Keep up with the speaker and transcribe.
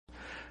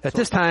At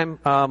this time,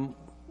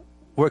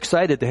 we're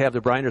excited to have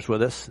the Bryners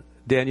with us,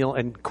 Daniel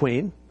and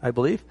Queen, I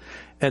believe.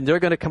 And they're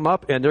going to come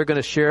up and they're going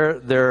to share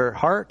their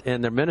heart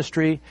and their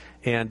ministry.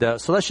 And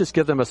so let's just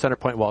give them a center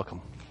point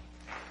welcome.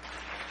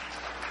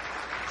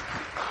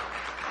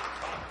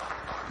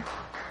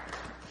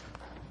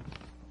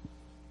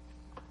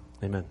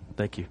 Amen.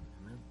 Thank you.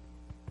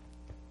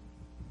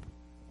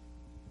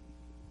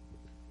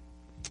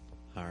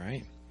 All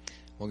right.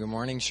 Well, good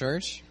morning,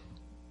 church.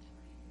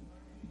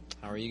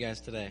 How are you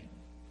guys today?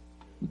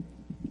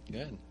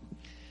 Good.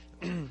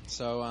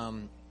 So,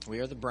 we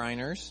are the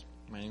Bryners.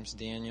 My name's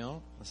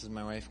Daniel. This is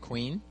my wife,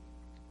 Queen.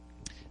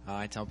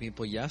 I tell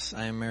people, yes,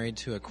 I am married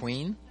to a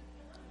queen.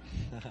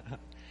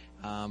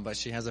 But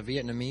she has a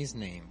Vietnamese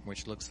name,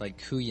 which looks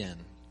like Khuyen.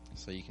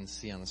 So you can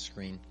see on the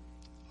screen.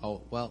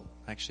 Oh, well,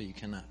 actually you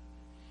cannot.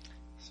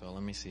 So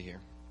let me see here.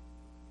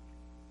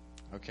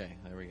 Okay,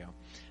 there we go.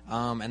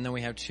 And then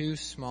we have two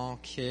small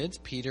kids,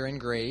 Peter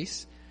and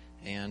Grace,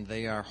 and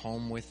they are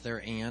home with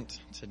their aunt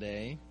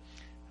today.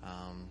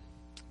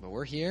 But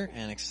we're here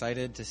and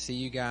excited to see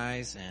you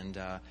guys and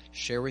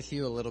share with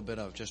you a little bit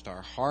of just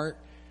our heart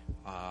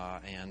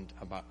and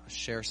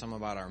share some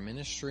about our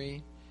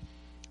ministry.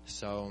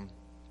 So,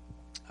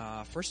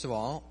 first of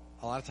all,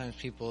 a lot of times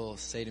people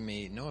say to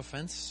me, "No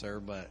offense,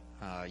 sir, but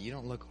you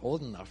don't look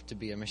old enough to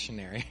be a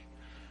missionary."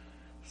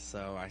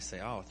 So I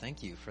say, "Oh,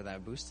 thank you for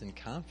that boost in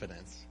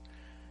confidence."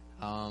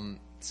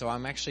 So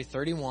I'm actually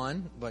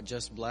 31, but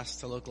just blessed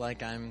to look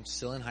like I'm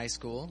still in high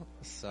school.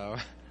 So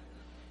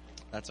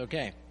that's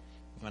okay.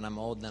 When I'm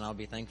old, then I'll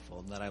be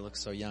thankful that I look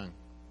so young.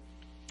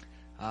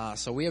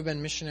 So we have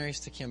been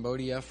missionaries to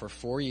Cambodia for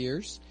 4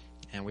 years,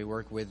 and we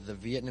work with the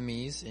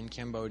Vietnamese in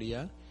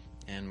Cambodia.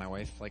 And my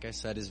wife, like I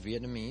said, is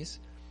Vietnamese.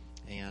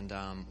 And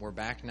we're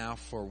back now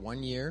for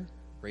 1 year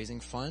raising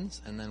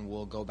funds, and then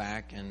we'll go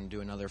back and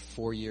do another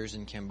 4 years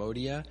in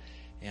Cambodia.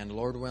 And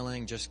Lord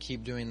willing, just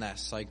keep doing that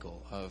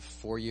cycle of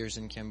 4 years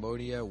in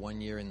Cambodia,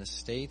 1 year in the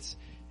States,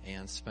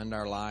 and spend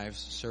our lives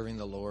serving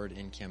the Lord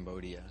in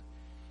Cambodia.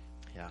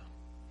 Yeah.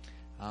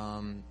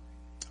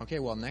 Okay,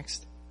 well,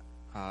 next,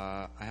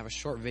 I have a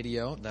short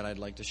video that I'd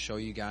like to show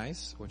you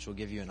guys, which will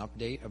give you an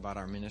update about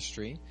our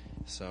ministry.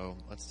 So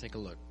let's take a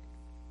look.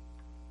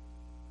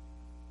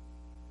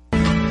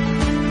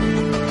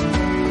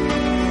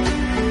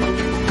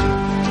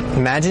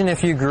 Imagine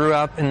if you grew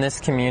up in this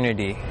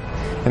community.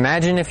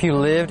 Imagine if you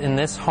lived in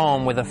this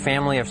home with a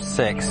family of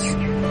 6.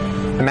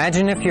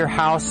 Imagine if your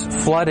house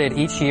flooded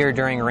each year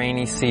during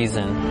rainy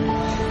season.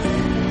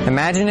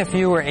 Imagine if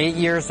you were 8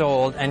 years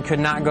old and could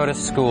not go to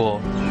school.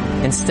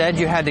 Instead,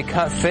 you had to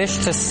cut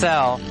fish to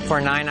sell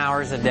for 9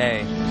 hours a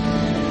day.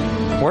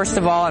 Worst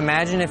of all,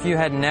 imagine if you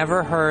had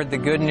never heard the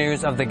good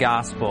news of the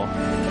gospel.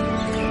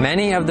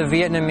 Many of the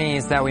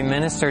Vietnamese that we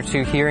minister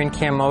to here in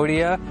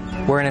Cambodia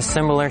were in a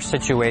similar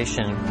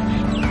situation.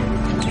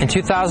 In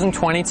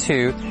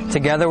 2022,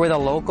 together with a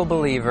local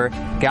believer,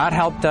 God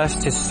helped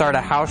us to start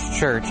a house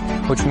church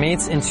which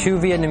meets in 2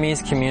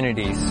 Vietnamese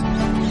communities.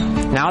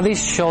 Now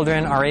these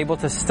children are able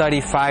to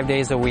study 5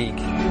 days a week.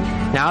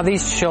 Now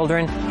these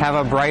children have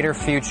a brighter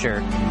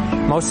future.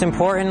 Most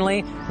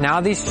importantly,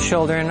 now these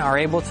children are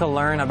able to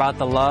learn about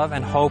the love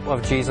and hope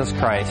of Jesus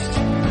Christ.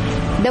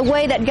 The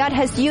way that God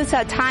has used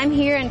our time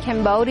here in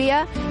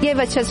Cambodia gave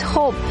us just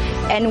hope,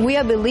 and we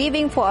are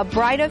believing for a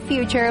brighter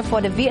future for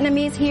the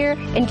Vietnamese here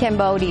in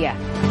Cambodia.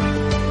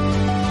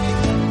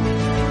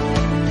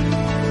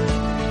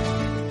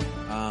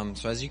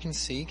 So as you can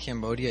see,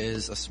 Cambodia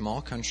is a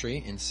small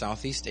country in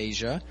Southeast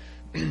Asia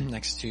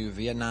next to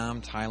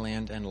Vietnam,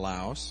 Thailand, and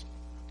Laos.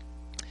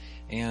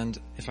 And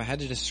if I had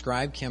to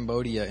describe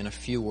Cambodia in a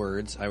few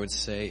words, I would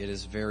say it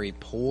is very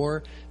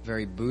poor,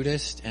 very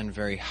Buddhist, and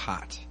very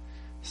hot.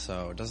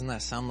 So doesn't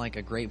that sound like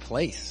a great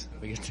place?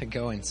 We get to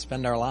go and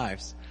spend our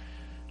lives.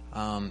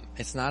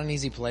 It's not an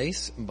easy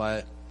place,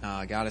 but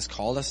God has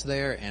called us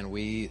there, and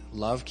we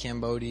love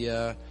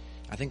Cambodia.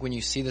 I think when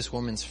you see this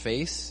woman's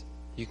face,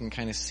 you can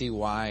kind of see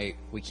why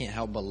we can't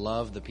help but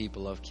love the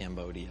people of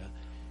Cambodia.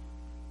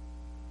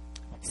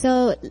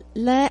 So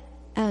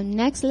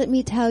next, let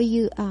me tell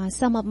you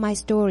some of my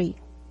story.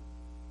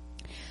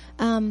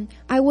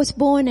 I was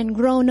born and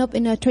grown up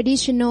in a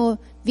traditional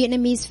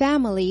Vietnamese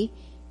family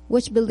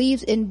which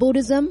believes in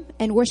Buddhism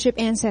and worship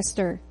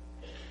ancestor.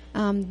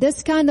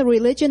 This kind of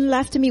religion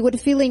left me with a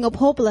feeling of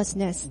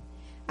hopelessness.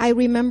 I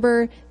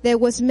remember there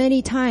was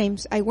many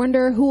times I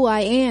wonder who I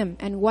am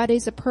and what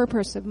is the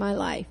purpose of my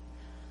life.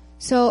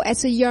 So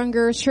as a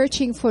younger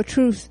searching for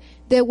truth,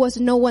 there was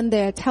no one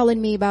there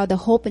telling me about the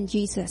hope in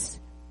Jesus.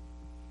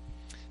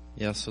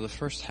 Yeah, so the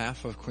first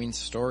half of Queen's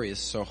story is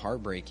so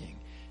heartbreaking.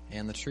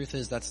 And the truth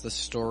is that's the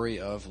story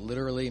of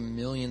literally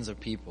millions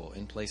of people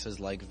in places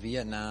like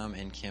Vietnam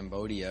and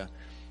Cambodia.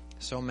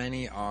 So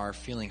many are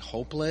feeling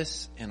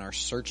hopeless and are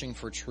searching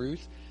for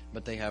truth,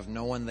 but they have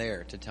no one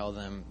there to tell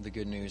them the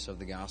good news of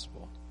the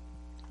gospel.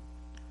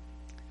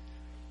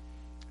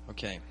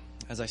 Okay,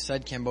 as I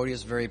said, Cambodia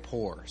is very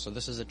poor. So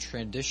this is a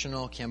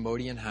traditional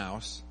Cambodian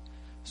house.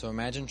 So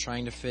imagine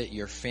trying to fit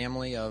your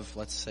family of,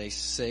 let's say,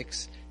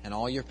 6 and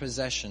all your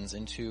possessions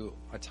into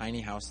a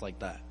tiny house like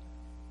that.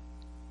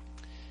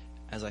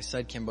 As I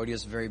said, Cambodia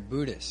is very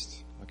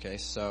Buddhist. Okay,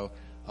 so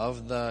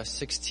of the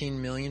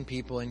 16 million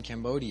people in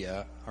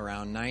Cambodia,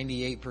 around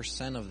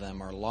 98% of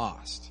them are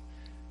lost.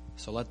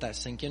 So let that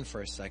sink in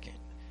for a second.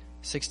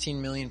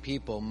 16 million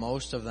people,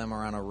 most of them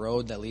are on a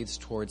road that leads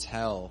towards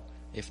hell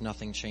if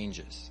nothing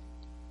changes.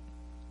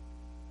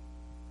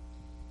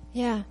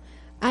 Yeah.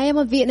 I am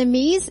a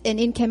Vietnamese, and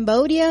in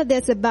Cambodia,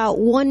 there's about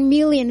 1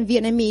 million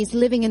Vietnamese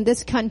living in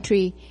this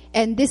country.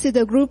 And this is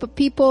a group of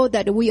people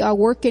that we are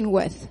working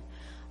with.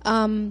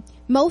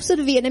 Most of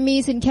the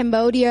Vietnamese in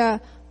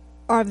Cambodia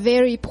are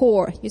very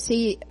poor. You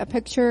see a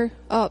picture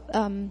of,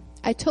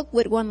 I took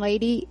with one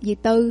lady, Yi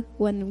Tư,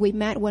 when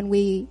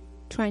we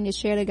trying to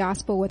share the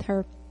gospel with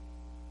her.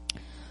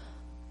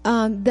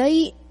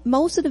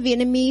 Most of the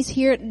Vietnamese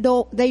here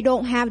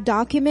don't have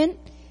document.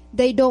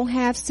 They don't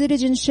have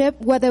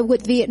citizenship, whether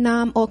with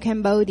Vietnam or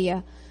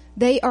Cambodia.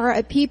 They are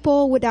a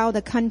people without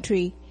a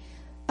country.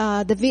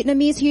 The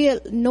Vietnamese here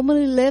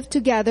normally live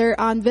together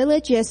on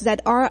villages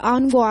that are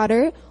on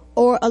water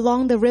or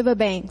along the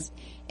riverbanks.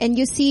 And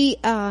you see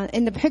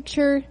in the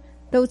picture,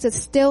 those are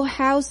still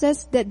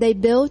houses that they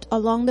built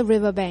along the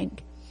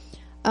riverbank.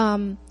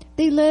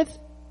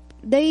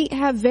 They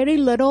have very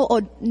little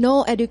or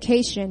no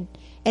education,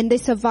 and they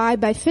survive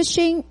by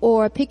fishing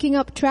or picking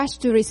up trash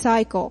to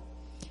recycle.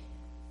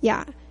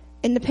 Yeah.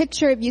 In the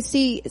picture, if you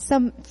see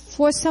some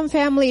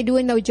family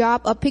doing their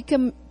job of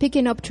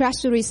picking up trash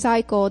to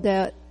recycle,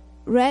 the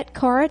red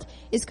card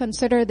is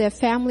considered their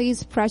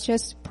family's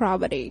precious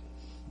property.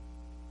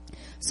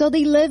 So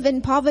they live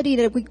in poverty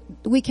that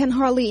we can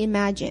hardly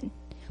imagine.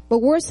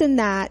 But worse than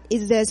that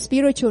is their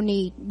spiritual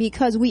need,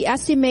 because we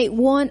estimate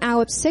 1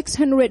 out of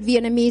 600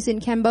 Vietnamese in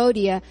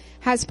Cambodia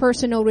has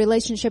personal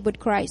relationship with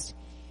Christ.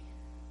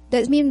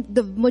 That means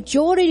the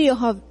majority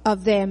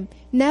of them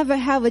never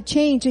have a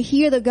chance to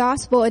hear the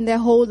gospel in their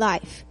whole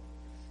life.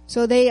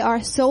 So they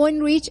are so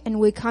enriched, and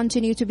we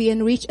continue to be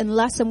enriched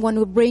unless someone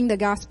will bring the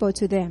gospel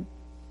to them.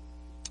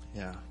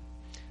 Yeah.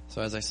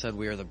 So as I said,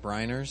 we are the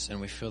Bryners,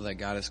 and we feel that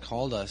God has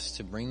called us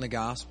to bring the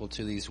gospel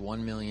to these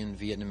 1 million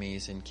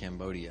Vietnamese in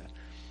Cambodia.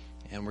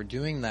 And we're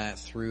doing that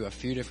through a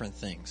few different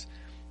things.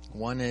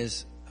 One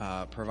is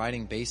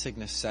providing basic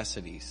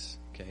necessities,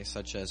 okay,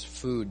 such as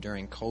food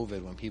during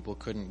COVID when people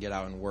couldn't get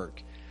out and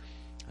work.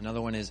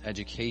 Another one is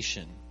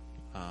education.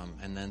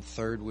 And then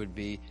third would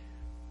be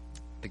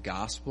the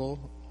gospel,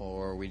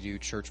 or we do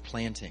church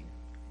planting,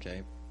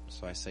 okay?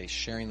 So I say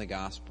sharing the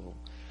gospel.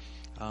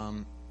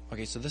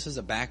 Okay, so this is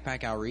a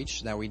backpack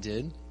outreach that we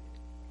did,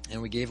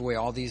 and we gave away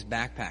all these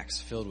backpacks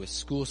filled with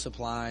school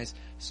supplies,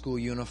 school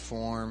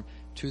uniform,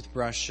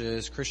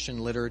 toothbrushes, Christian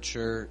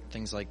literature,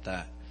 things like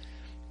that.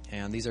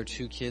 And these are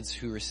 2 kids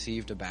who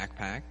received a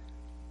backpack.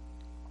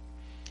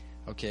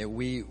 Okay,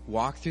 we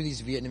walk through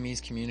these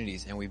Vietnamese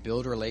communities, and we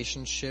build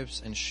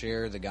relationships and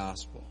share the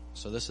gospel.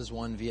 So this is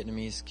one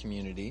Vietnamese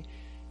community,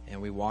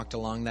 and we walked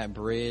along that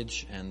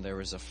bridge, and there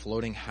was a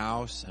floating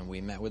house, and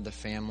we met with the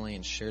family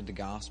and shared the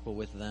gospel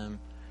with them.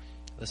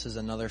 This is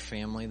another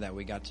family that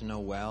we got to know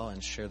well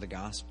and share the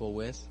gospel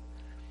with.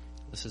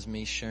 This is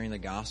me sharing the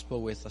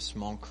gospel with a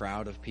small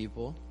crowd of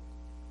people.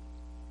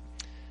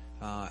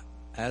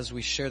 As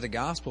we share the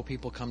gospel,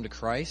 people come to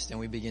Christ,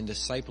 and we begin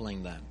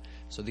discipling them.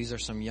 So these are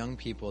some young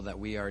people that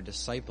we are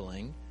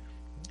discipling,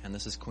 and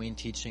this is Queen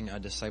teaching a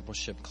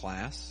discipleship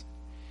class.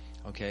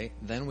 Okay,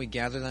 then we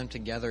gather them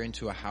together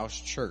into a house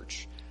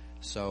church.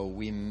 So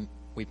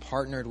we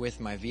partnered with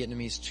my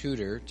Vietnamese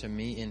tutor to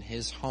meet in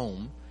his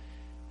home.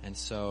 And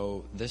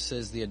so this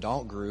is the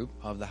adult group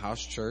of the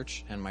house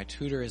church, and my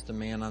tutor is the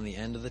man on the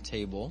end of the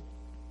table.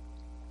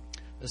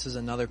 This is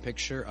another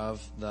picture of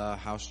the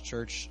house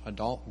church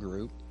adult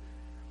group.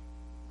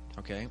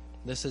 Okay,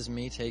 this is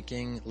me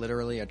taking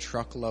literally a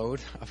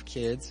truckload of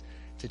kids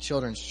to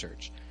children's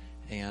church.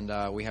 And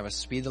we have a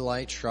Speed the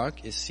Light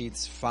truck. It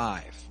seats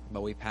 5,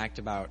 but we packed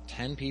about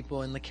 10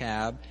 people in the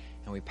cab,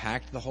 and we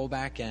packed the whole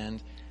back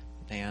end.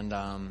 And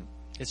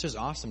it's just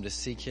awesome to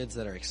see kids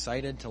that are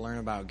excited to learn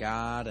about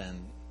God, and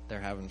they're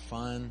having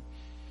fun.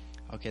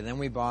 Okay, then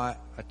we bought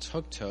a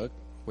tuk-tuk,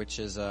 which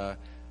is a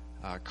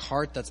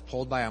cart that's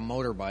pulled by a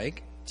motorbike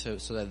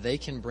so that they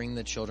can bring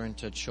the children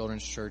to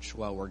children's church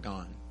while we're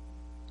gone.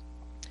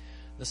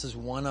 This is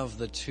one of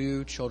the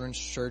 2 children's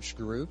church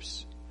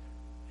groups,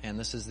 and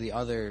this is the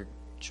other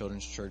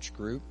children's church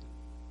group.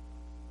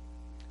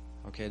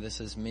 Okay,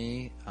 this is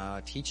me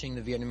teaching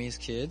the Vietnamese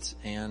kids,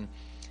 and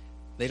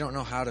they don't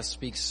know how to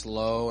speak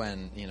slow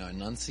and,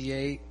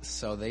 enunciate,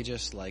 so they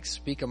just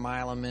speak a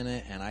mile a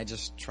minute, and I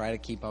just try to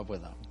keep up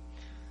with them.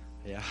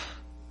 Yeah.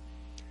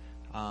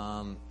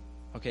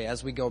 Okay,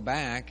 as we go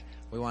back,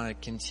 we want to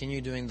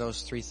continue doing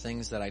those 3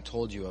 things that I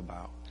told you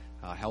about.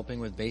 Helping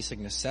with basic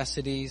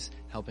necessities,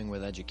 helping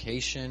with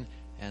education,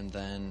 and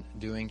then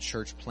doing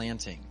church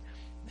planting.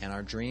 And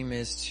our dream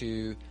is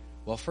to,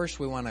 first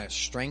we want to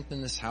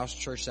strengthen this house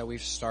church that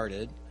we've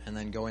started, and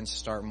then go and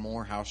start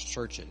more house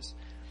churches.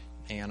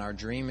 And our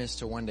dream is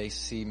to one day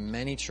see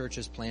many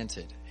churches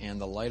planted and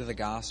the light of the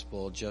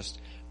gospel just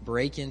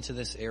break into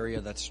this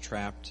area that's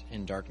trapped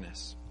in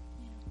darkness.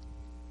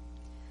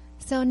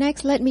 So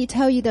next, let me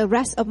tell you the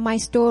rest of my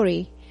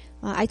story.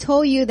 I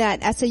told you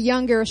that as a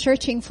young girl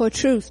searching for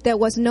truth, there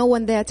was no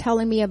one there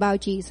telling me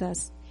about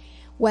Jesus.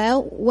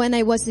 Well, when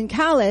I was in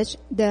college,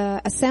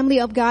 the Assembly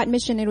of God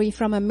missionary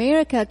from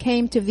America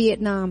came to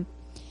Vietnam.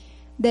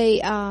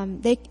 They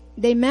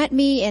met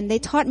me and they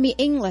taught me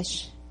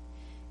English.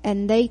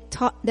 And they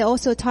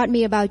also taught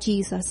me about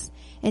Jesus.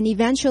 And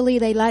eventually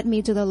they led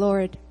me to the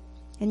Lord.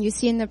 And you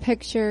see in the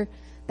picture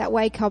that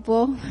white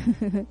couple.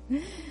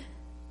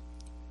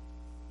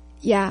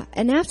 Yeah.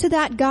 And after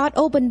that, God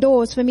opened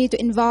doors for me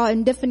to involve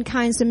in different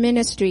kinds of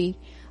ministry.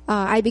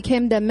 I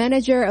became the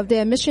manager of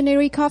the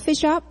missionary coffee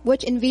shop,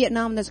 which in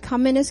Vietnam, that's a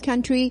communist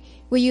country.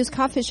 We use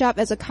coffee shop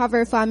as a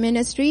cover for our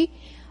ministry.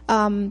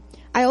 I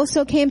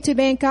also came to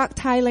Bangkok,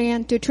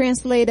 Thailand to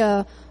translate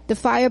the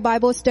Fire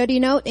Bible study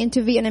note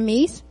into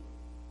Vietnamese.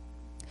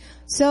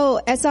 So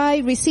as I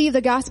received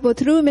the gospel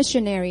through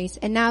missionaries,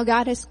 and now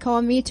God has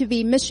called me to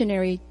be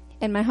missionary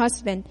and my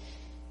husband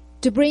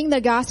to bring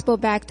the gospel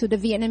back to the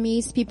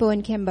Vietnamese people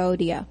in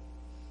Cambodia.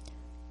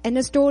 And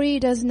the story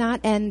does not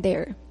end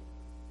there.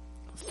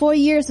 4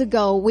 years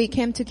ago, we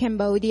came to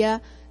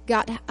Cambodia.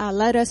 God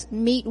let us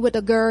meet with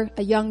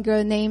a young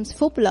girl named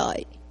Phúc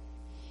Lợi.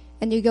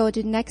 And you go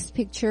to the next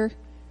picture.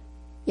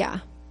 Yeah.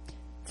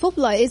 Phúc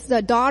Lợi is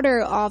the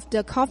daughter of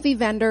the coffee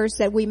vendors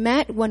that we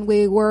met when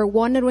we were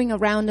wandering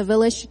around the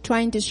village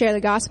trying to share the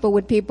gospel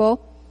with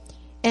people.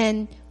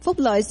 And Phúc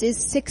Lợi is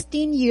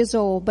 16 years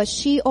old, but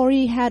she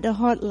already had a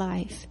hard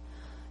life.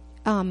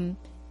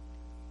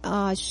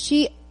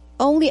 She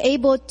only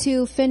able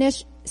to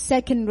finish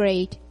second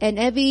grade, and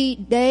every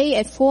day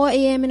at 4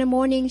 a.m. in the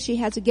morning, she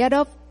has to get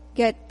up,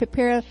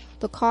 prepare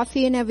the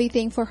coffee and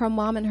everything for her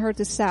mom and her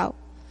to sell.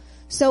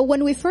 So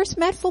when we first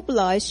met Phúc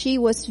Lợi, she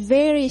was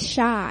very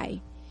shy.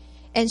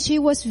 And she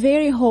was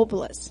very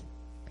hopeless.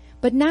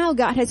 But now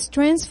God has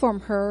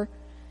transformed her.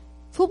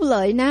 Phúc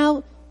Lợi,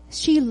 now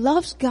she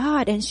loves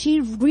God and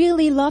she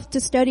really loves to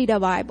study the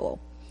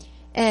Bible.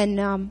 And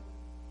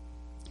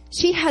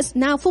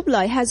Phúc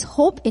Lợi has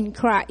hope in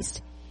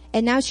Christ.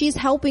 And now she's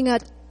helping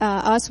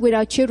us with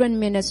our children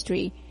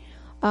ministry.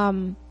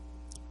 One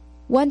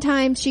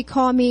time she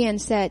called me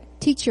and said,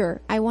 "Teacher,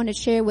 I want to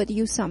share with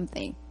you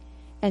something."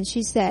 And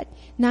she said,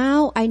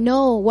 "Now I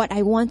know what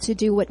I want to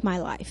do with my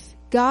life.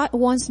 God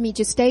wants me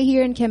to stay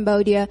here in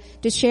Cambodia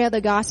to share the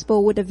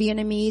gospel with the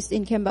Vietnamese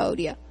in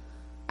Cambodia.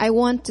 I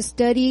want to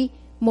study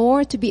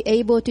more to be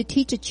able to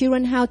teach the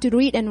children how to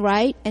read and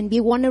write and be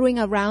wandering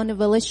around the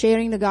village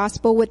sharing the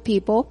gospel with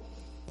people.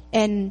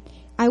 And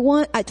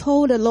I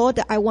told the Lord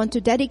that I want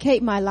to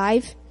dedicate my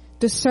life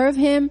to serve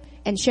Him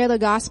and share the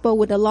gospel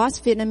with the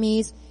lost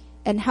Vietnamese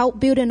and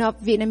help building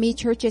up Vietnamese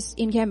churches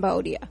in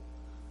Cambodia."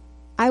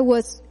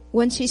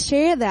 When she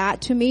shared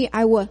that to me,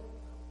 I was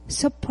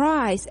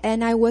surprised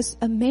and I was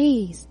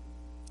amazed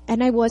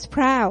and I was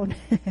proud.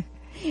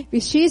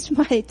 She's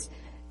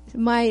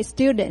my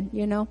student,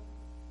 you know.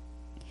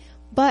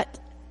 But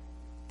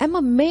I'm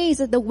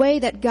amazed at the way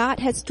that God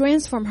has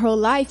transformed her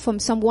life from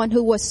someone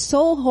who was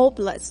so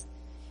hopeless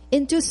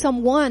into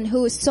someone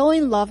who is so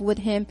in love with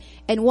Him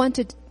and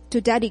wanted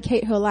to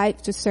dedicate her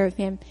life to serve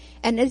Him.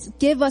 And it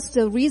gives us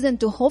the reason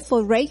to hope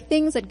for great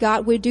things that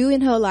God will do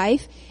in her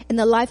life and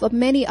the life of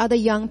many other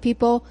young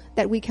people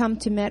that we come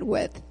to meet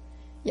with.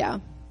 Yeah.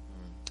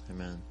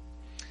 Amen.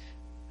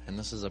 And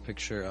this is a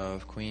picture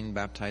of Queen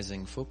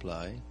baptizing Phúc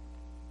Lợi.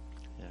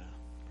 Yeah.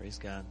 Praise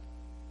God.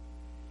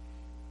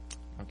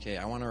 Okay,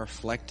 I want to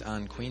reflect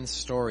on Queen's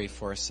story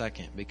for a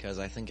second because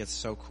I think it's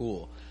so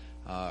cool.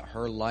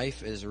 Her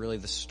life is really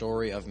the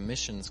story of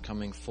missions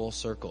coming full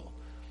circle.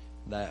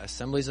 The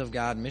Assemblies of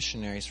God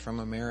missionaries from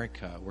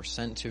America were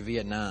sent to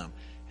Vietnam,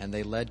 and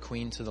they led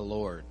Queen to the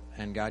Lord,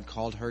 and God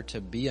called her to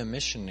be a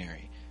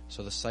missionary.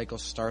 So the cycle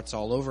starts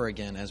all over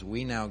again as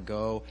we now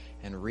go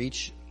and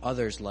reach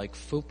others like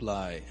Phúc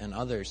Lợi and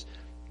others.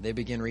 They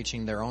begin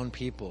reaching their own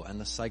people, and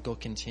the cycle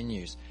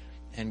continues.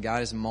 And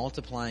God is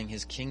multiplying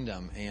His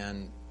kingdom,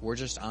 and we're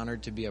just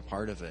honored to be a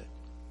part of it.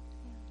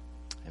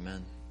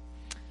 Amen.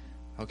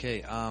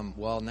 Okay,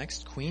 well,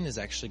 next Queen is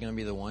actually going to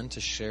be the one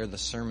to share the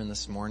sermon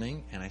this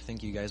morning, and I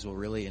think you guys will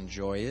really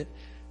enjoy it.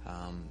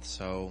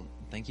 So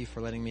thank you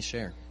for letting me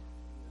share.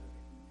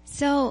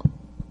 So,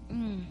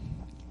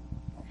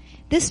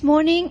 this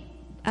morning,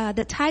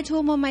 the title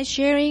of my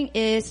sharing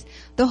is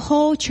The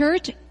Whole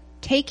Church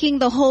Taking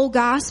the Whole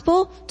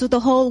Gospel to the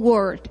Whole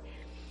World.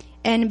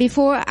 And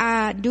before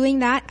doing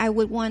that, I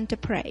would want to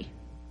pray.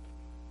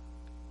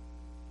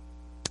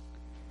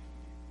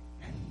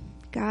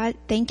 God,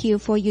 thank you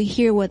for you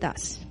here with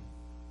us.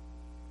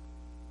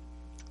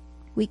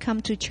 We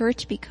come to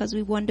church because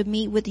we want to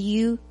meet with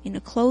you in a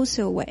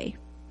closer way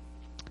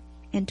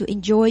and to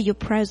enjoy your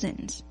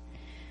presence.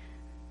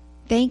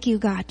 Thank you,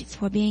 God,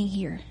 for being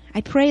here.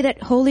 I pray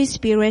that Holy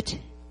Spirit,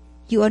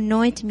 you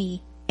anoint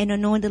me and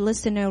anoint the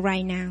listener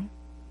right now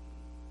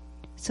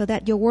so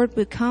that your word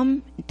will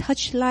come and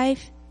touch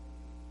life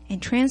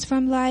and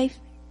transform life.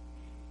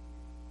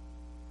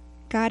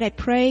 God, I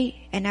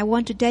pray and I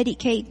want to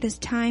dedicate this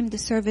time, the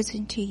service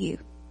into you.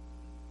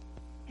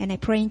 And I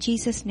pray in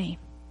Jesus' name.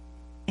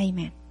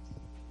 Amen.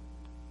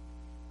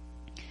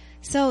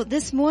 So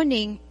this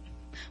morning,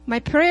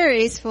 my prayer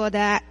is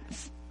that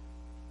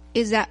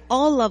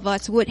all of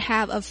us would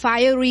have a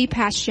fiery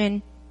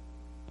passion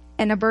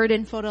and a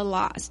burden for the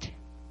lost.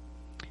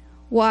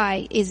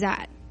 Why is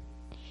that?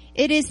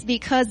 It is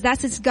because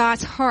that is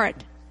God's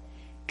heart.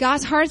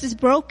 God's heart is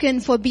broken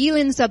for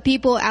billions of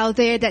people out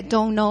there that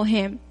don't know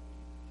Him.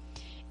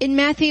 In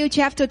Matthew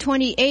chapter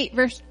 28,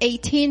 verse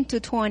 18 to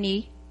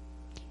 20,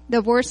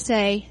 the words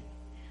say,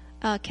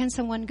 can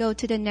someone go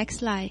to the next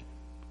slide?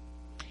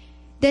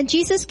 Then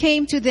Jesus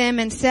came to them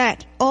and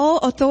said, all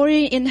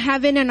authority in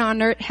heaven and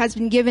on earth has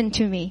been given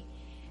to me.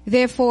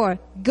 Therefore,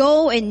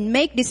 go and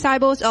make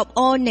disciples of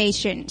all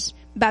nations,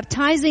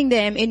 baptizing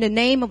them in the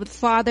name of the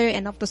Father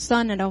and of the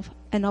Son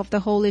and of the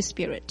Holy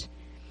Spirit,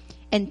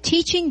 and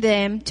teaching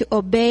them to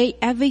obey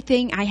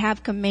everything I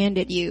have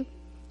commanded you.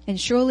 And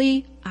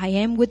surely I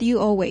am with you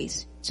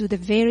always to the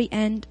very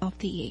end of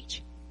the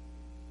age.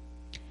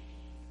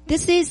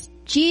 This is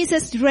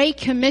Jesus' great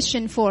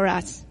commission for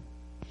us.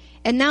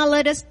 And now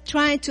let us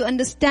try to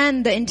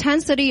understand the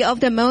intensity of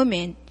the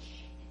moment.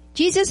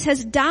 Jesus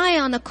has died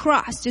on the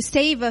cross to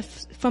save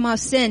us from our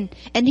sin,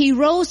 and He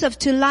rose up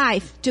to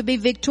life to be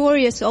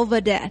victorious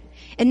over death.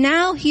 And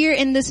now here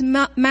in this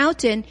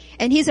mountain,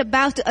 and He's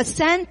about to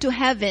ascend to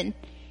heaven.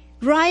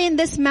 Right in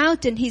this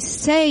mountain, He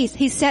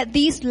said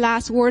these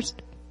last words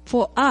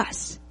for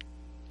us.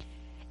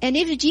 And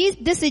if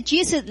this is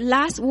Jesus'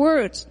 last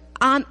words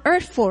on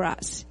earth for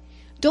us,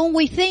 don't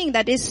we think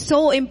that it's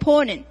so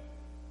important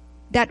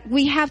that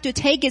we have to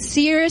take it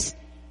serious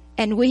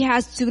and we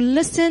have to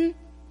listen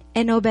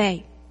and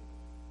obey?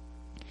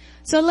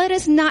 So let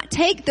us not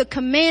take the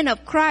command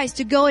of Christ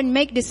to go and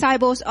make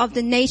disciples of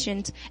the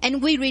nations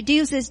and we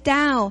reduce this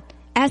down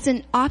as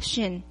an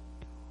option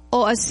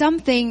or as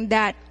something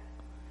that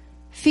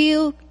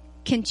few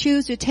can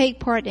choose to take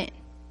part in.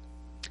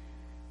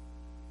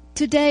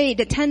 Today,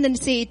 the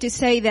tendency to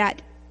say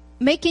that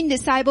making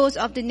disciples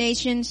of the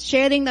nations,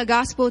 sharing the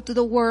gospel to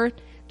the world,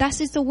 that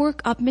is the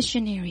work of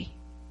missionary.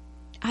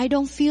 I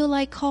don't feel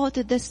like called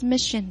to this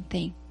mission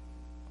thing.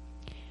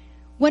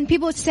 When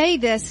people say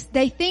this,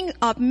 they think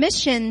of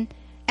mission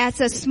as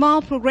a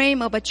small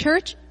program of the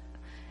church,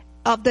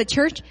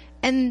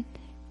 and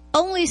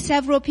only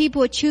several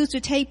people choose to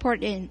take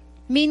part in.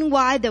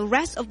 Meanwhile, the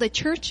rest of the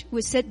church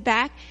will sit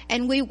back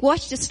and we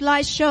watch the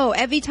slideshow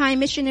every time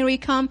missionary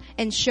come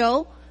and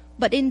show.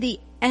 But in the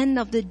end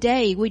of the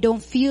day, we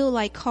don't feel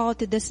like called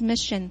to this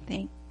mission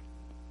thing.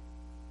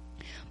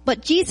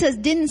 But Jesus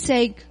didn't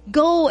say,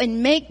 go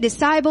and make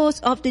disciples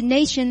of the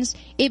nations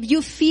if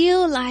you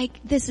feel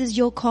like this is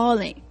your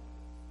calling.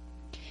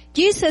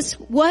 Jesus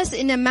was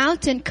in a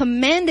mountain,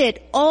 commanded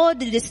all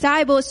the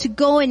disciples to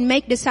go and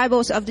make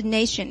disciples of the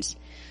nations.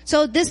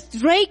 So this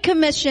great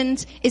commission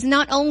is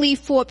not only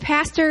for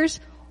pastors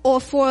or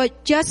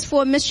just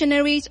for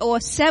missionaries or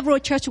several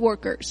church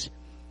workers.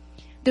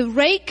 The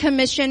Great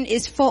Commission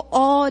is for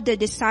all the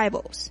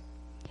disciples.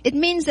 It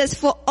means it's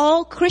for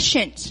all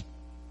Christians.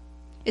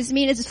 It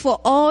means it's for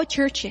all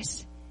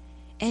churches.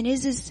 And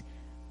it is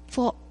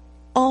for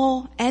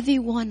every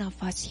one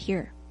of us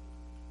here.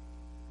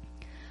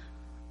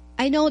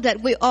 I know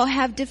that we all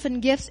have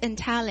different gifts and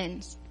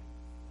talents.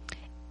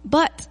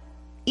 But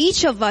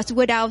each of us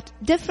with our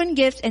different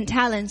gifts and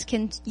talents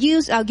can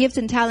use our gifts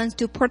and talents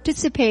to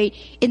participate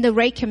in the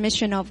Great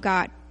Commission of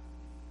God.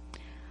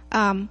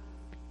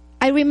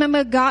 I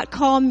remember God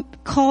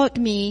called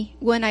me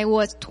when I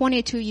was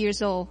 22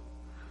 years old.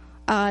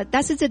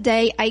 That is the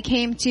day I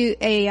came to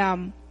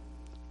a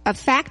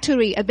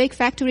big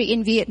factory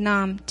in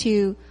Vietnam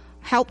to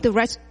help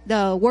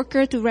the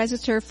worker to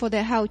register for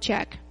the health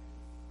check.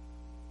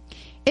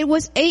 It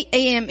was 8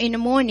 a.m. in the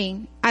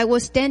morning. I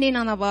was standing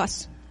on a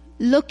bus,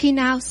 looking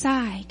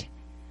outside.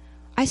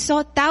 I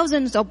saw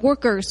thousands of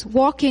workers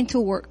walking to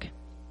work.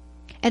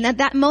 And at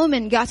that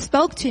moment, God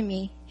spoke to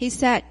me. He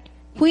said,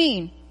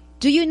 Khuyen,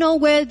 do you know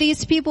where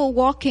these people are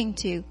walking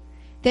to?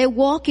 They're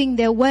walking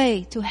their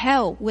way to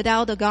hell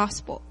without the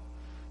gospel.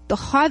 The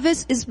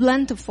harvest is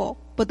plentiful,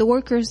 but the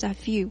workers are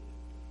few.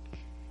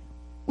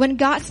 When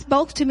God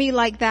spoke to me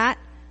like that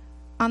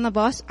on the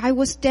bus, I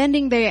was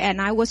standing there and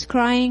I was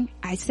crying.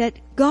 I said,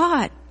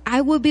 God,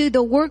 I will be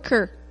the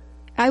worker.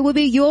 I will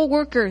be your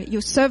worker,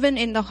 your servant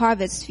in the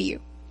harvest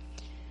field.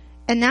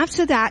 And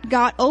after that,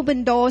 God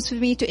opened doors for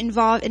me to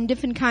involve in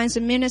different kinds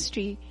of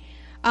ministry.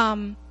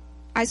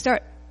 I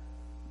start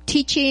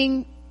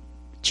teaching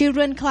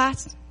children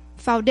class,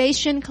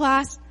 foundation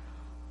class.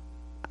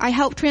 I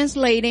help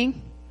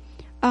translating.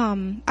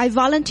 I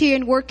volunteer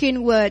in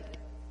working with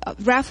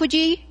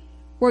refugee,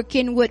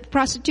 working with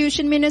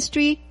prostitution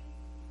ministry.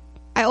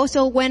 I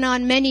also went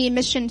on many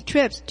mission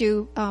trips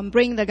to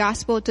bring the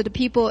gospel to the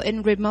people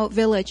in remote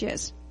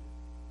villages.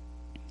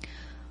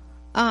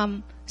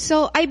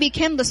 So I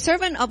became the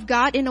servant of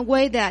God in a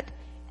way that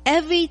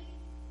every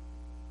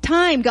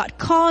time God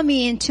called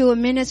me into a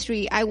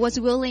ministry, I was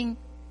willing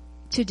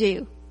to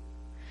do.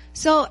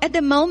 So at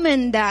the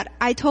moment that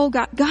I told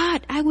God,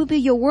 God, I will be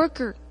your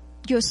worker,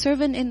 your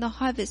servant in the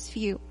harvest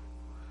field,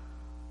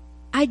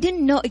 I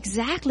didn't know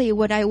exactly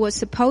what I was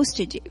supposed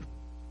to do.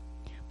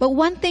 But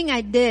one thing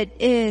I did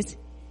is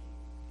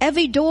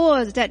every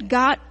door that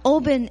God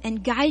opened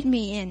and guided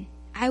me in,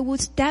 I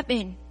would step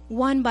in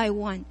one by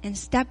one and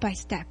step by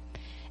step.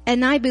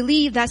 And I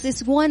believe that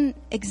is one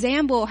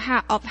example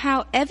of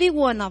how every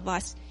one of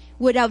us,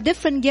 with our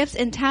different gifts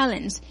and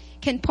talents,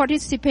 can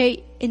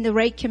participate in the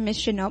Great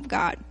Commission of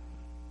God.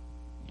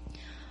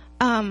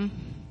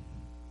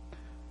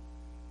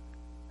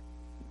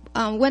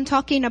 When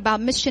talking about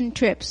mission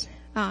trips,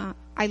 I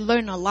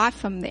learned a lot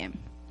from them.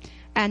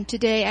 And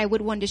today I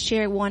would want to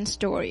share one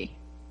story.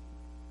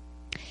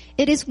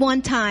 It is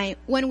one time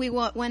when we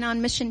went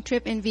on mission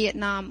trip in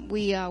Vietnam,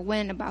 we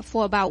went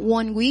for about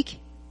 1 week,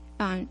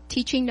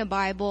 teaching the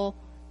Bible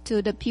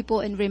to the people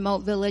in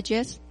remote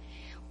villages.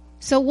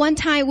 So one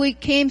time we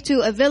came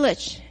to a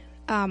village.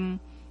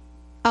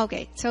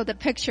 Okay, so the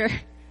picture,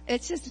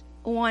 it's just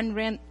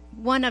one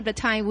of the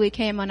time we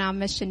came on our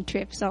mission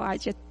trip. So I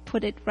just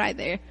put it right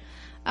there.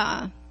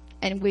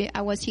 And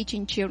I was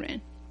teaching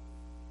children.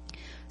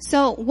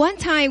 So one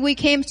time we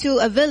came to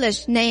a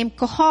village named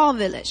Kahal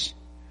village.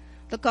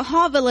 The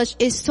Kahal village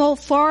is so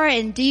far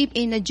and deep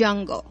in the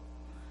jungle.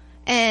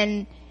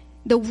 And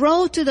the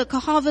road to the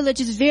Kahal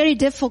village is very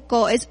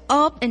difficult. It's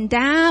up and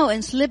down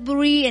and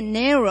slippery and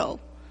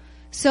narrow.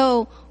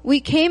 So we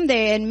came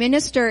there and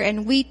ministered,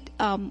 and we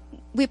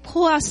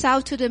pulled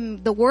ourselves to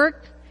the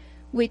work.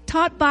 We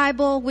taught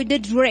Bible. We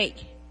did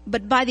great.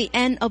 But by the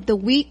end of the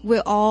week,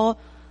 we're all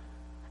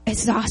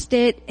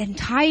exhausted and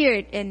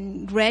tired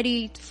and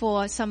ready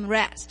for some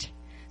rest.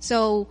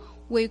 So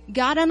we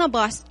got on a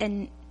bus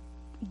and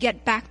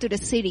get back to the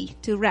city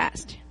to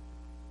rest.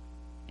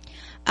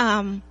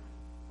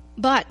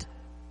 But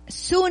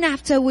soon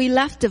after we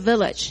left the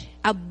village,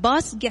 our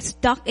bus gets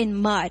stuck in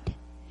mud.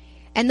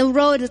 And the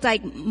road is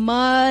like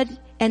mud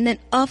and then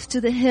up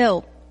to the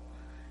hill.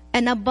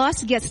 And our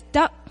bus gets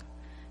stuck.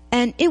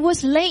 And it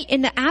was late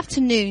in the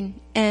afternoon,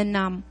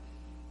 and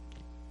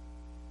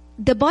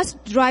the bus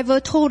driver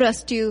told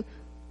us to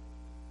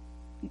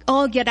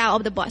all get out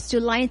of the bus, to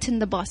lighten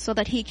the bus so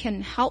that he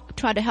can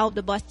try to help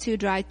the bus to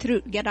drive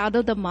through, get out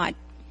of the mud.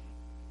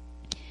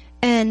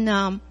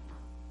 And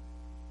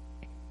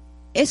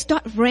it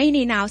started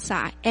raining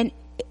outside, and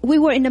we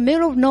were in the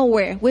middle of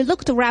nowhere. We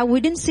looked around, we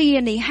didn't see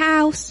any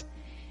house,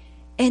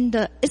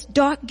 and it's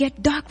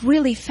get dark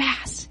really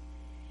fast.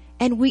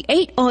 And we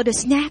ate all the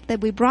snack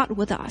that we brought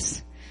with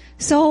us.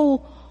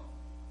 So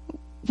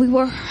we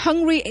were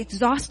hungry,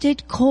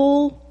 exhausted,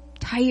 cold,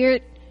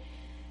 tired.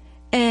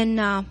 And,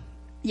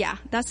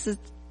 that's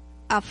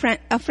our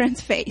friend's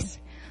face.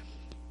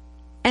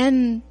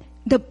 And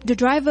the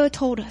driver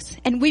told us,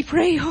 and we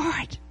pray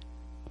hard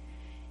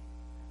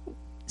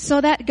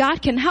so that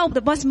God can help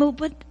the bus move,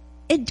 but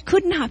it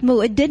could not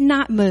move. It did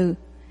not move.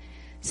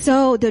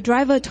 So the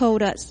driver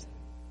told us,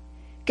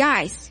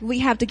 guys, we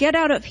have to get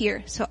out of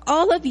here. So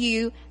all of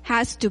you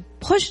has to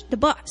push the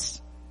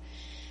bus.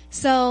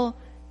 So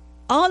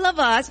all of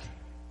us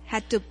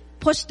had to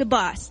push the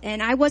bus.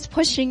 And I was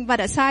pushing by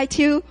the side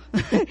too.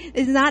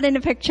 It's not in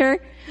the picture.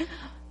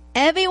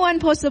 Everyone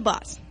pushed the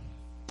bus.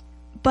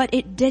 But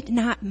it did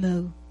not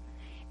move.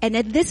 And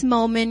at this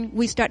moment,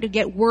 we start to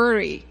get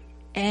worried.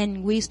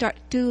 And we start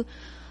to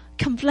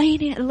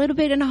complain a little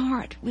bit in our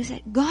heart. We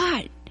said,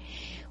 God,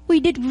 we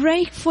did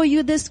great for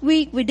you this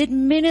week. We did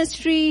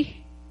ministry.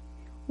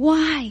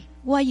 Why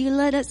you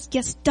let us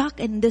get stuck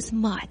in this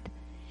mud?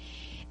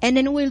 And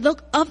then we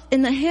look up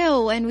in the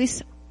hill, and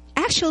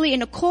actually in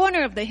the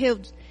corner of the hill,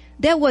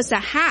 there was a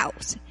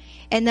house.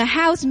 And the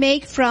house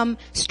made from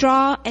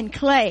straw and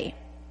clay.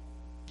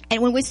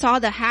 And when we saw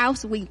the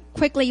house, we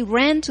quickly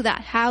ran to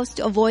that house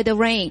to avoid the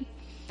rain.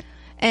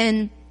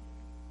 And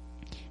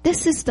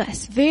this is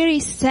this very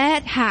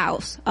sad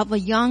house of a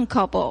young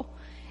couple.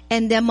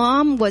 And their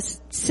mom was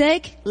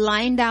sick,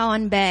 lying down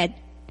on bed.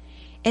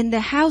 And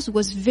the house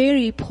was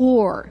very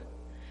poor.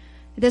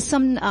 There's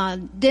some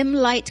dim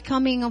light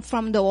coming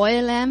from the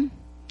oil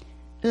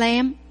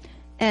lamp.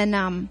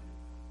 And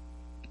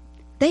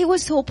they were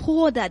so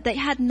poor that they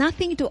had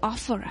nothing to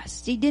offer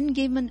us. They didn't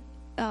even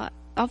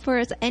offer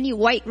us any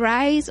white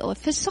rice or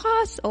fish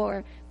sauce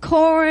or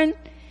corn.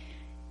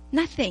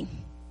 Nothing.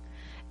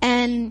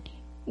 And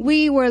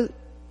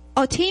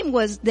our team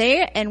was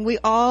there, and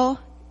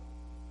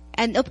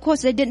and of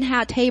course they didn't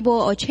have table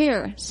or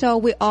chair. So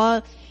we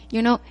all,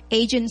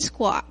 Asian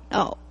squat.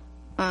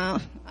 I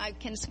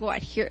can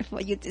squat here for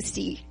you to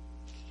see.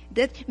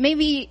 That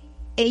maybe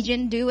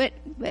Asian do it,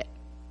 but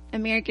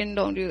American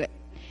don't do it.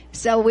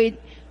 So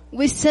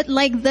we sit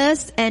like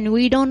this, and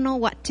we don't know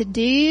what to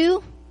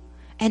do,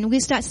 and we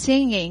start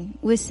singing.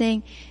 We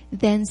sing,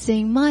 then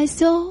sing my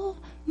soul,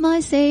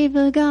 my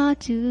Savior God,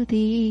 to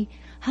thee.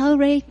 How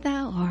great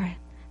thou art,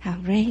 how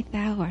great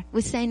thou art.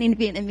 We sang in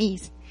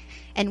Vietnamese,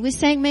 and we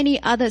sang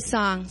many other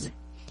songs.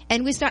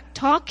 And we start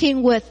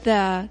talking with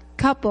the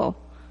couple,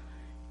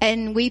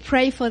 and we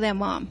pray for their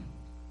mom.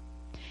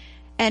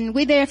 And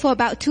we're there for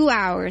about 2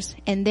 hours,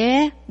 and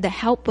there the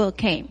helper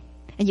came.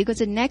 And you go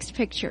to the next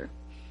picture.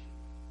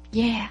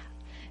 Yeah.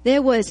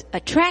 There was a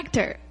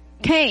tractor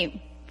came,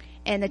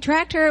 and the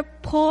tractor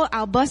pulled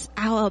our bus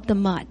out of the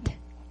mud.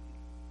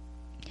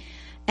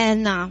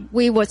 And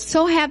we were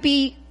so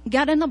happy,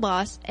 got on the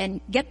bus and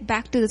get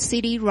back to the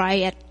city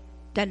right at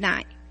that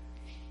night.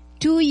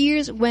 2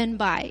 years went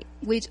by.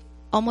 We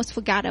almost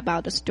forgot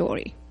about the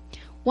story.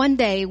 One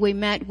day we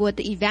met with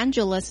the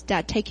evangelist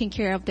that taking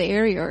care of the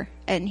area,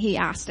 and he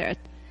asked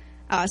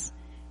us,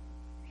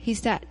 he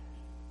said,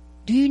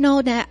 do you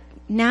know that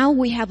now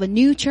we have a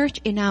new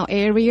church in our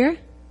area?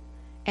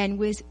 And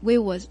we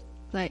was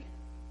like,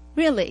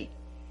 really?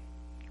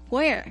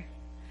 Where?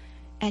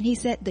 And he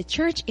said, the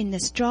church in the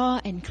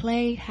straw and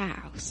clay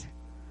house.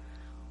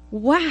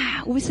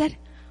 Wow. We said,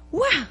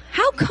 wow,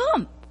 how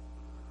come?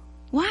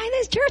 Why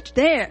this church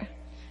there?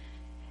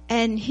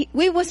 And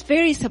we was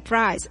very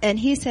surprised. And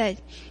he said,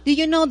 do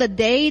you know the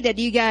day that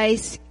you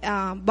guys,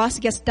 bus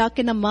get stuck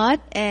in the mud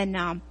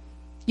and,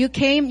 you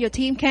came, your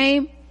team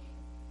came?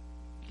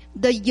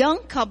 The young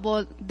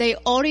couple, they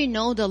already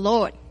know the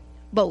Lord,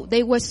 but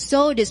they were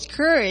so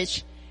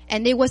discouraged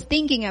and they was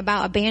thinking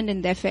about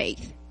abandoning their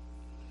faith.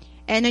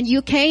 And then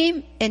you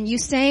came and you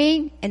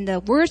sang, and the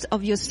words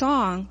of your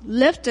song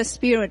lift the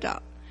spirit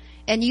up.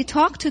 And you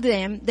talked to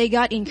them, they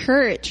got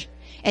encouraged.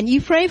 And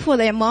you pray for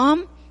their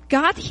mom,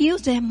 God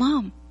heals their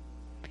mom.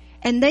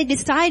 And they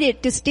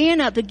decided to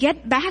stand up to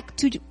get back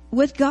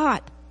with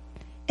God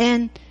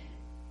and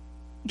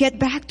get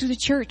back to the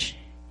church.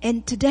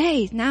 And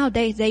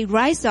nowadays, they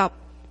rise up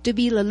to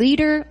be the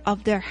leader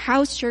of their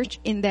house church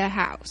in their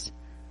house.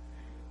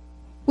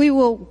 We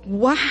were,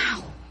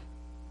 wow.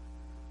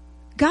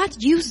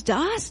 God used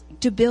us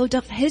to build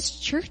up His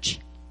church.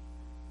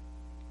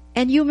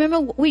 And you remember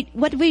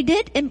what we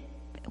did? And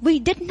we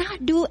did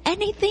not do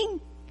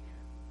anything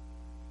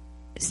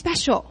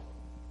special.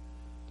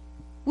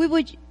 We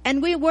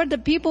were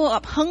the people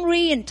of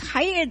hungry and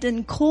tired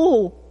and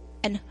cold.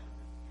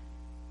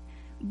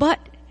 But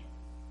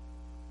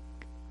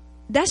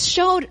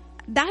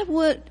that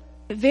was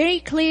very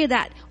clear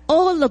that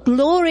all the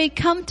glory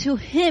come to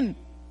Him,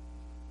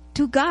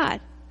 to God.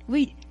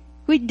 We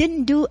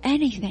didn't do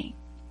anything.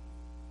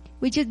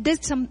 We just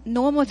did some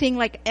normal thing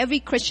like every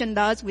Christian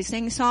does. We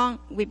sing a song,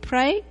 we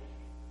pray,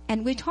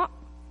 and we talk.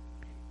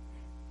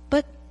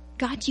 But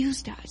God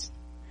used us.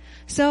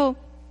 So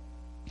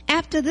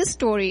after this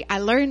story, I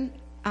learned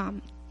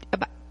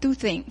about two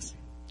things.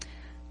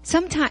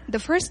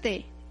 The first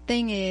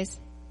thing is,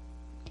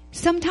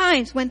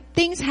 sometimes when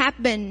things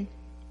happen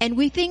and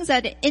we think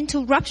that an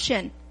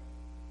interruption,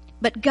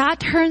 but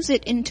God turns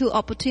it into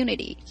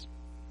opportunities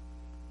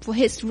for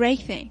His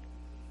great thing.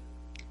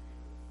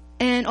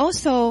 And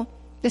also,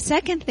 the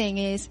second thing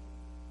is,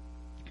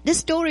 this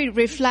story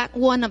reflects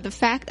one of the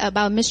facts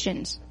about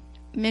missions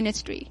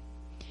ministry.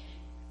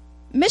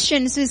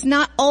 Missions is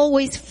not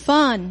always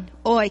fun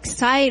or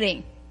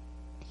exciting.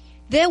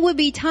 There will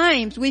be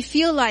times we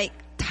feel like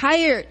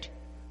tired,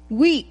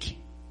 weak.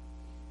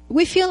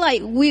 We feel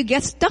like we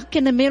get stuck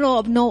in the middle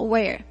of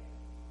nowhere.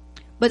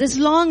 But as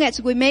long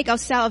as we make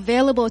ourselves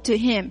available to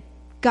Him,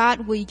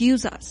 God will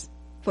use us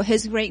for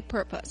His great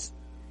purpose.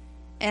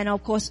 And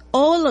of course,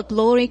 all the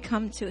glory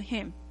comes to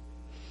Him.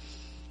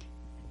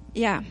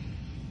 Yeah.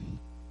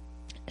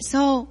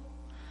 So,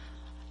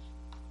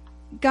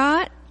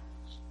 God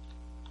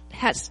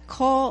has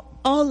called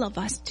all of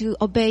us to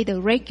obey the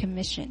Great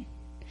Commission.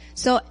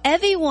 So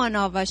every one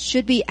of us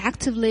should be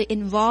actively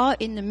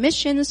involved in the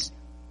missions,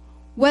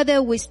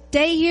 whether we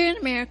stay here in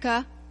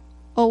America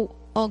or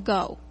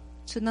go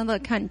to another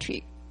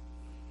country.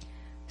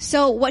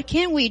 So what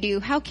can we do?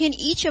 How can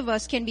each of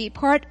us can be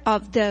part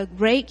of the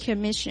Great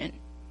Commission?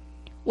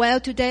 Well,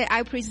 today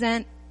I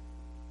present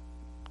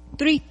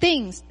three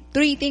things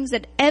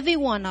that every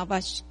one of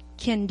us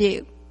can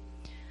do.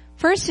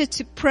 First is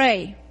to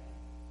pray.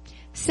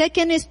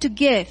 Second is to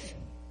give.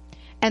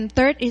 And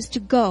third is to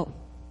go.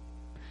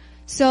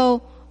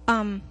 So,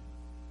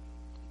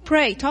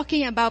 pray,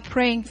 talking about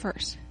praying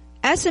first.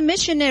 As a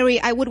missionary,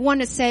 I would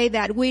want to say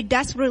that we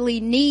desperately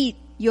need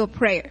your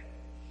prayer.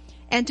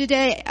 And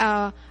today,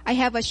 I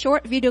have a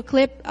short video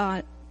clip,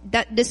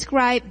 that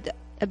described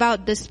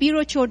about the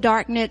spiritual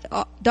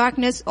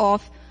darkness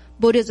of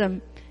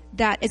Buddhism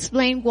that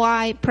explain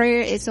why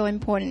prayer is so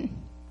important.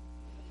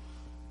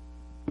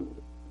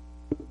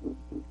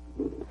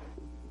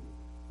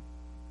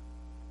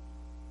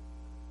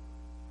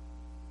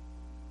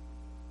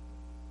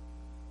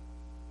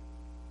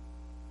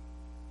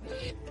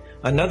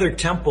 Another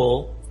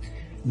temple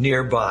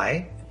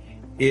nearby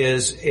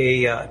is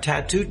a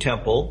tattoo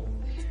temple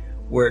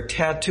where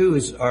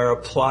tattoos are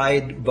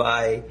applied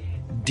by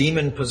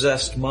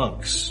demon-possessed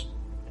monks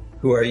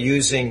who are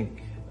using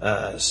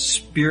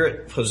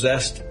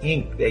spirit-possessed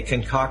ink they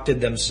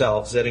concocted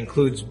themselves that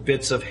includes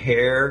bits of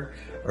hair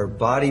or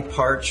body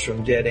parts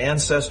from dead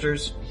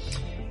ancestors.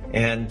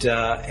 And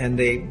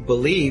they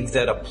believe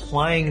that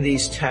applying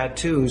these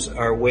tattoos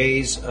are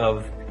ways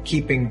of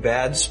keeping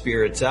bad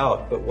spirits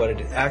out. But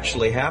what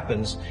actually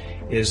happens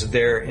is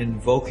they're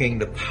invoking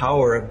the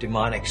power of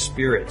demonic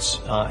spirits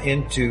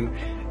into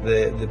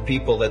the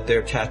people that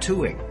they're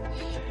tattooing.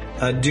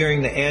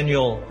 During the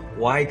annual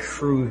Y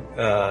Crew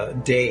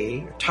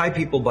Day, Thai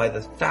people by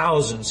the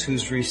thousands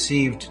who's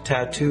received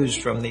tattoos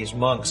from these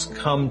monks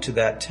come to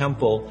that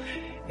temple,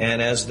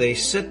 and as they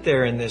sit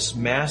there in this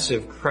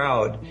massive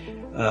crowd,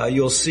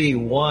 you'll see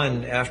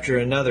one after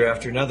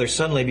another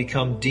suddenly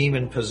become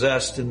demon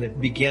possessed, and they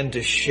begin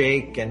to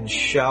shake and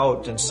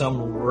shout, and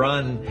some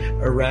run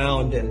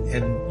around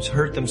and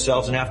hurt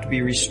themselves and have to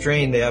be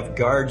restrained. They have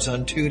guards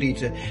on duty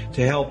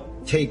to help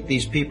take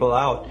these people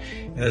out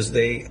as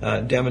they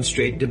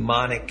demonstrate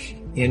demonic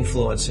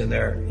influence in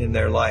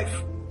their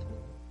life.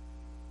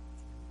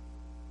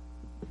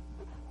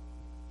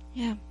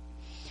 Yeah.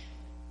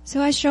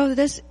 So I showed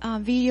this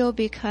video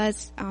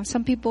because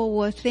some people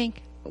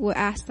will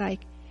ask,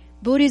 like,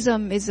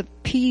 Buddhism is a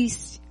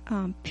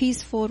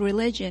peaceful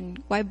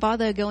religion. Why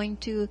bother going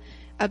to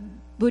a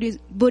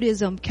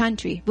Buddhist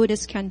country?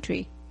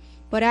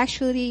 But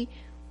actually,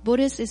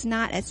 Buddhism is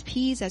not as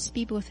peace as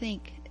people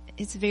think.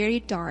 It's very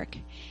dark.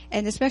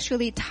 And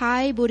especially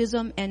Thai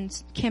Buddhism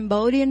and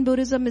Cambodian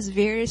Buddhism is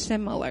very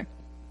similar.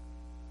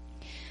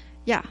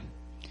 Yeah.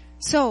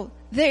 So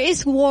there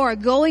is war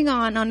going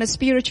on the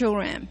spiritual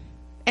realm.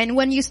 And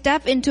when you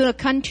step into a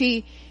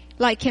country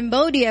like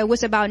Cambodia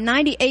with about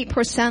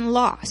 98%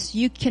 loss,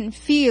 you can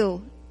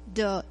feel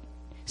the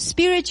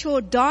spiritual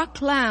dark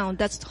cloud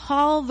that's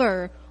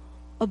hover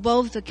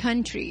above the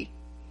country.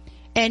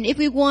 And if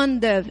we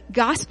want the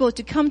gospel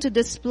to come to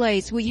this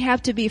place, we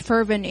have to be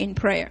fervent in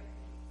prayer.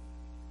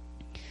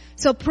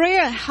 So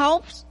prayer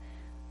helps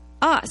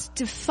us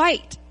to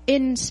fight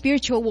in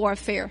spiritual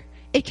warfare.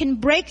 It can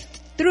break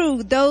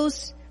through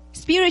those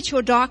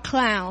spiritual dark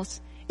clouds.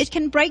 It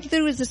can break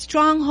through the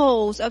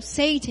strongholds of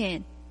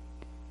Satan.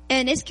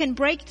 And it can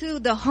break through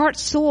the hard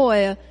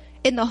soil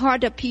in the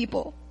heart of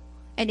people.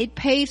 And it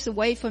paves the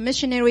way for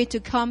missionaries to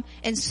come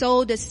and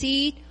sow the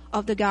seed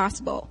of the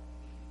gospel.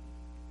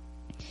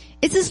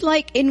 It's just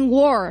like in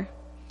war.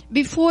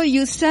 Before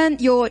you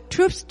send your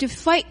troops to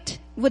fight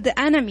with the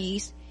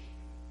enemies,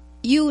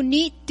 you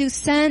need to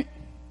send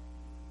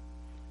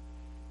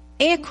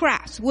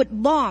aircrafts with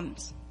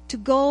bombs to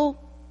go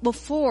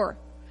before,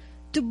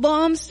 to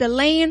bomb the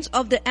lands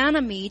of the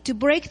enemy, to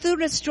break through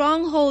the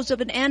strongholds of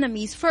the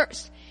enemies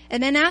first.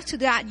 And then after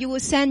that, you will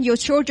send your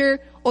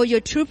soldier or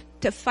your troop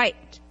to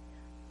fight.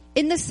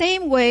 In the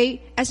same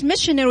way, as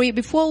missionary,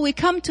 before we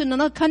come to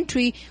another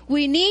country,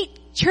 we need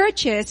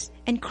churches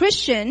and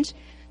Christians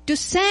to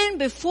send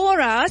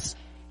before us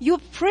your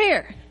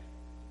prayer.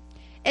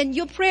 And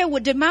your prayer will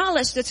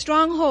demolish the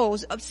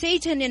strongholds of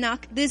Satan in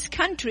this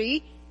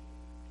country,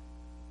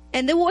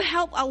 and they will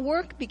help our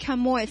work become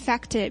more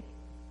effective.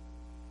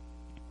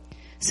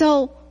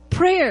 So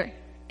prayer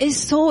is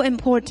so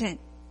important.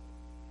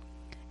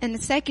 And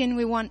the second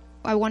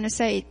I want to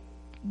say,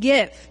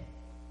 give.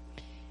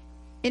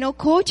 In our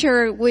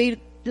culture, we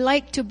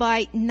like to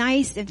buy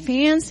nice and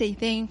fancy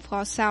things for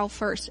ourselves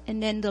first,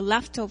 and then the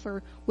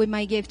leftover we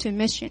might give to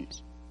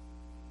missions.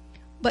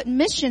 But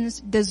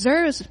missions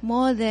deserves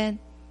more than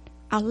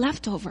our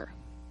leftover.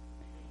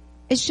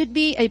 It should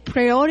be a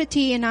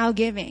priority in our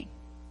giving.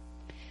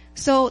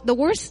 So the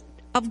words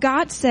of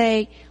God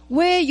say,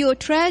 where your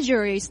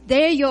treasure is,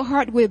 there your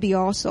heart will be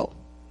also.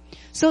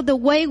 So the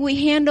way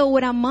we handle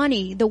with our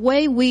money, the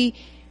way we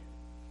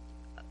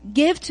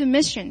give to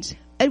missions,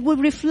 it will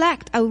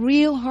reflect a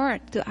real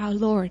heart to our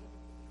Lord.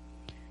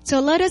 So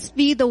let us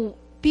be the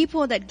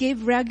people that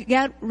give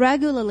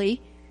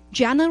regularly,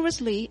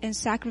 generously, and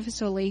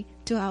sacrificially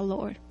to our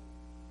Lord.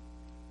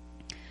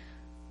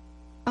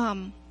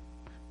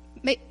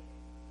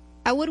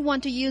 I would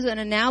want to use an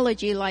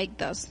analogy like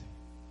this.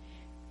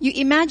 You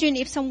imagine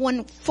if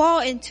someone fall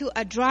into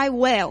a dry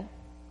well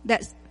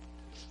that's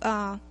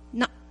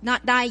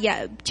not died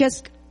yet,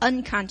 just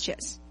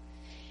unconscious.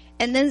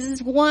 And then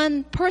this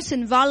one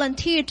person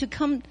volunteered to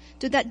come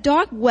to that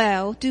dark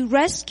well to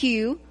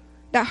rescue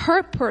that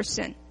hurt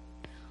person.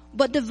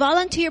 But the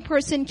volunteer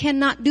person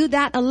cannot do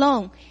that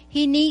alone.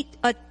 He needs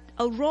a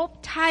rope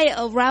tied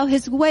around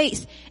his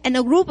waist, and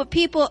a group of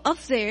people up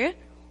there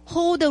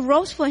hold the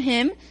ropes for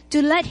him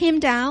to let him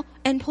down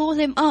and pull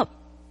him up.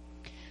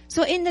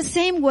 So in the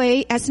same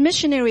way, as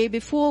missionary,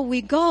 before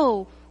we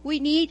go, we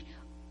need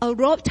a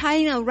rope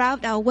tied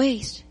around our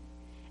waist.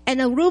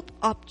 And a group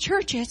of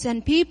churches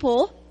and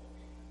people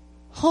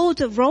hold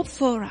the rope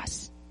for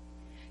us.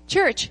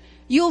 Church,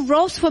 your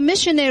ropes for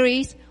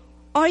missionaries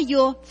are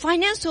your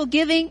financial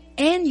giving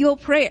and your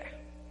prayer.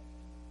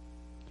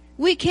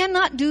 We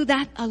cannot do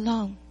that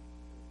alone.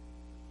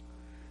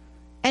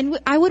 And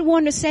I would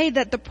want to say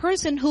that the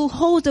person who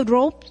holds the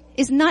rope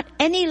is not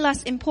any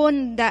less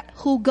important than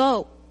who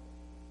go.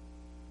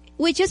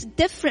 We just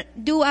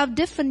do our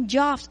different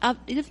jobs, our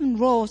different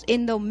roles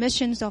in the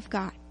missions of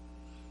God.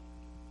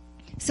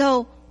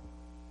 So,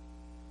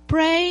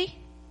 pray,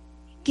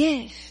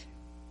 give.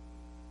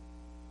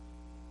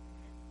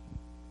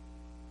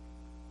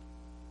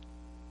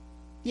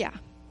 Yeah.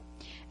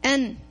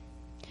 And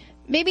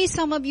maybe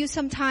some of you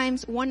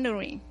sometimes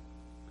wondering,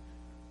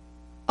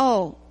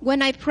 oh,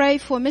 when I pray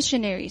for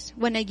missionaries,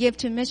 when I give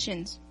to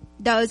missions,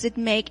 does it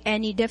make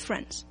any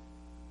difference?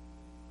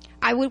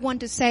 I would want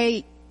to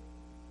say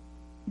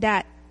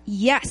that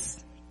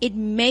yes, it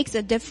makes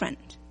a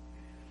difference.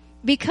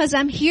 Because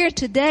I'm here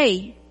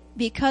today,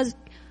 because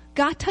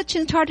God touched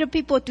and started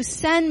people to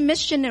send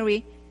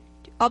missionary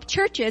of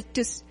churches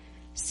to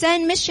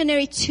send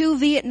missionary to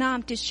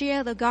Vietnam to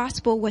share the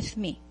gospel with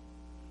me.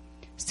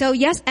 So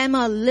yes, I'm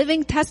a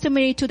living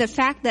testimony to the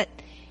fact that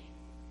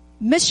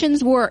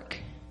missions work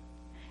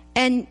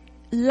and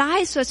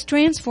lives was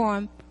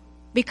transformed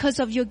because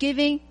of your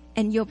giving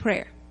and your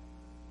prayer.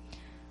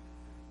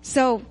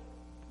 So,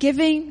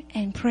 giving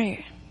and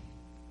prayer.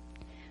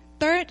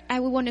 Third, I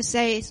would want to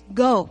say is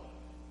go.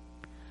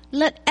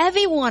 Let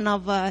every one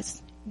of us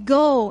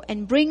go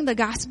and bring the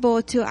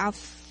gospel to our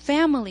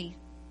family,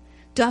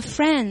 to our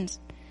friends,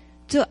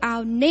 to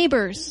our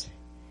neighbors,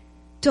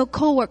 to our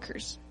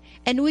co-workers.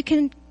 And we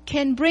can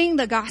bring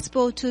the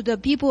gospel to the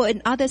people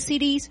in other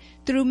cities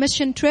through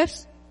mission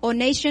trips or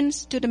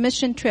nations to the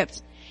mission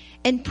trips.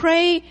 And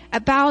pray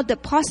about the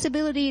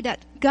possibility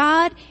that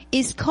God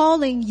is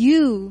calling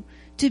you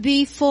to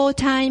be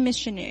full-time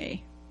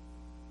missionary.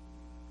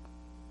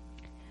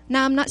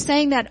 Now, I'm not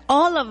saying that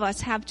all of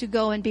us have to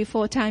go and be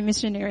full-time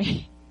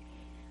missionary.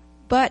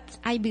 But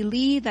I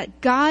believe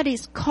that God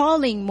is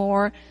calling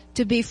more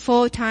to be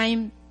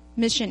full-time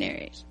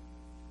missionaries.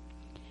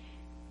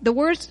 The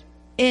words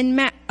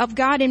of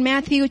God in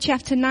Matthew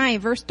chapter 9,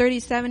 verse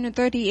 37 and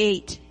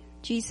 38,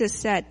 Jesus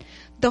said,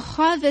 "The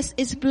harvest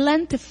is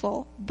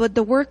plentiful, but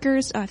the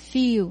workers are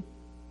few.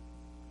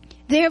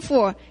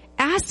 Therefore,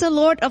 ask the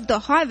Lord of the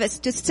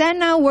harvest to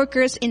send out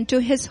workers into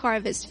his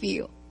harvest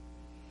field."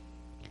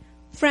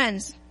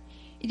 Friends,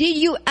 did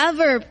you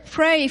ever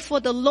pray for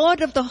the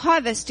Lord of the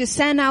harvest to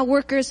send out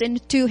workers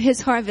into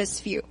his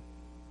harvest field?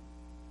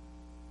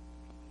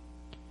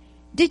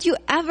 Did you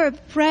ever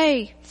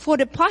pray for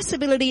the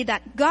possibility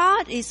that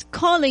God is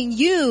calling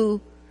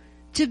you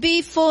to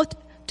be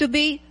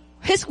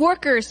his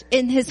workers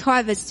in his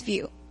harvest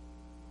field?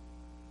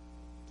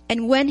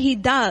 And when he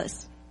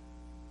does,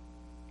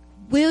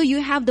 will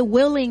you have the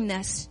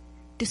willingness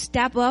to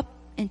step up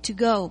and to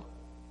go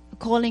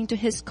according to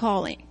his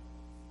calling?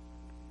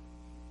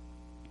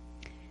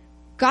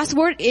 God's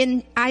word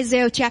in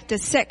Isaiah chapter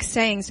 6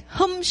 saying,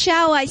 "Whom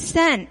shall I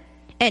send,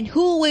 and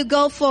who will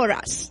go for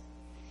us?"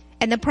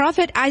 And the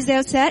prophet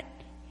Isaiah said,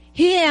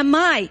 "Here am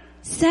I,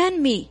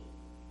 send me."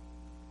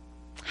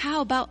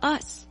 How about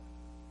us?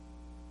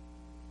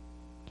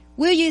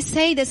 Will you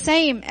say the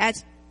same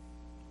as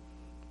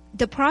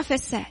the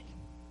prophet said?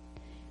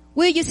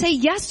 Will you say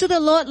yes to the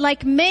Lord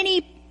like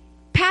many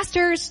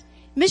pastors,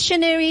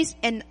 missionaries,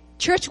 and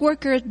church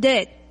workers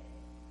did?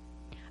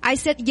 I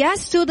said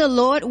yes to the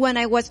Lord when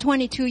I was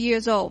 22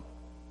 years old.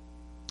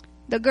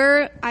 The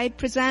girl I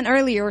presented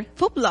earlier,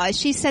 Phupla,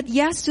 she said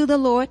yes to the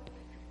Lord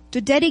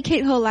to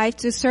dedicate her life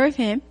to serve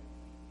him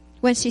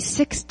when she's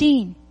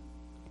 16,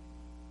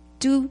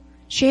 to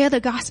share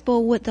the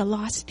gospel with the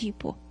lost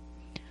people.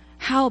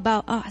 How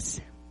about us?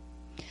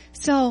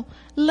 So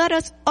let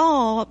us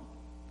all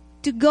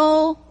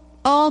go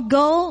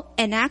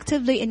and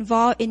actively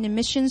involve in the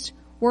missions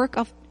work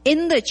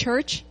in the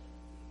church,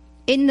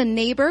 in the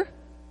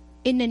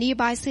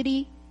nearby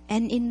city,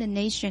 and in the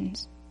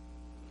nations.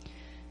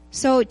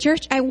 So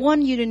church, I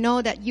want you to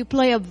know that you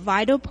play a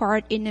vital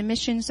part in the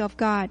missions of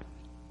God.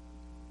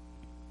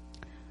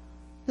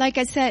 Like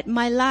I said,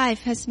 my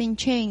life has been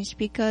changed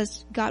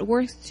because God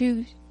works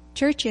through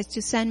churches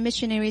to send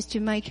missionaries to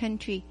my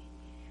country.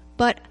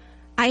 But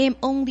I am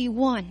only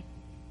one.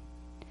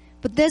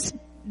 But there's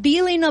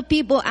billions of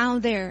people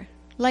out there,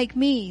 like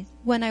me,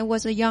 when I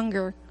was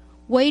younger,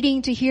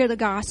 waiting to hear the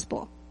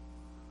gospel.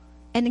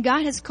 And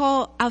God has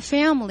called our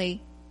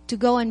family to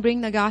go and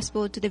bring the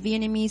gospel to the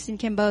Vietnamese in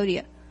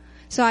Cambodia.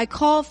 So I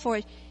call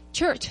for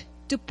church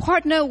to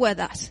partner with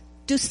us,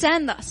 to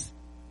send us.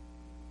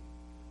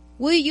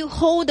 Will you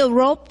hold the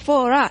rope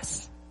for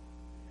us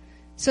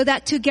so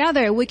that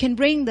together we can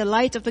bring the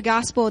light of the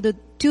gospel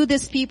to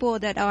these people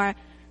that are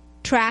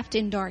trapped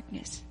in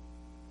darkness?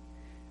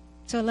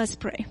 So let's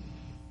pray.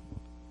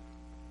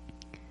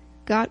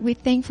 God, we're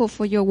thankful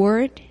for your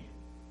word.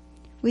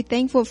 We're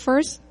thankful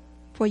first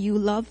for you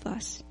love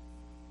us.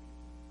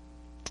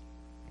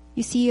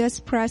 You see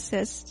us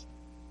precious.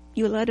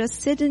 You let us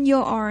sit in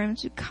your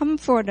arms. You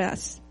comfort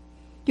us.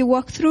 You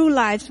walk through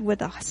lives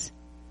with us.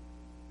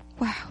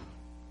 Wow.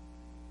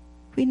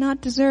 We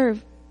not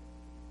deserve,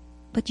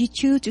 but you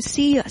choose to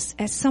see us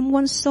as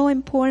someone so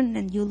important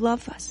and you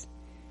love us.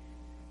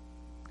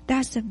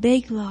 That's a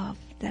big love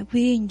that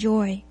we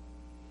enjoy.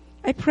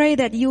 I pray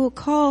that you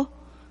will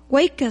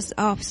wake us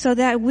up so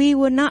that we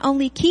will not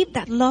only keep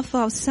that love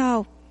for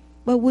ourselves,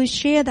 but we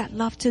share that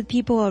love to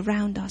people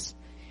around us,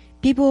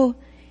 people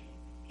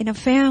in our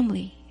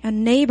family, our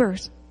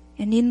neighbors,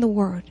 and in the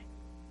world.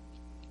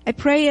 I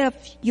pray that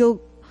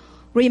you'll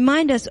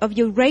remind us of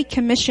your great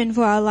commission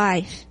for our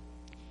life.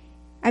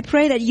 I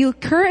pray that you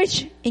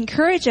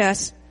encourage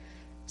us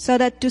so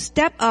that to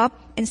step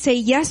up and say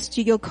yes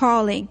to your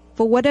calling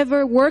for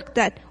whatever work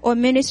that or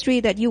ministry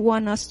that you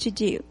want us to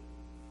do.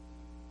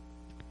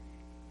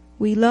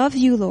 We love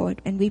you,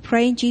 Lord, and we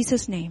pray in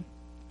Jesus' name.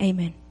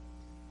 Amen.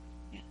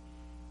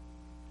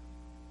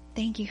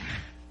 Thank you.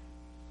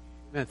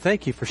 Man,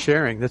 thank you for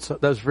sharing.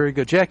 That was very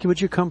good. Jackie,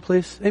 would you come,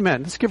 please?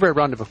 Amen. Let's give her a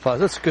round of applause.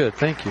 That's good.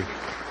 Thank you.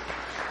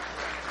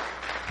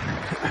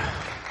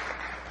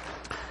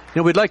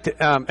 We'd like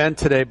to end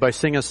today by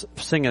singing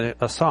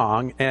a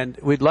song, and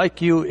we'd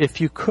like you,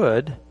 if you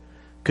could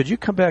you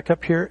come back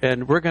up here,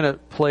 and we're going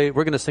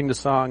to sing the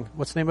song,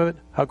 what's the name of it?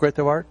 How Great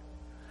Thou Art?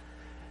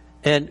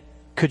 And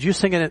could you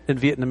sing it in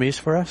Vietnamese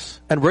for us?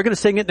 And we're going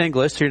to sing it in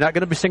English, so you're not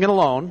going to be singing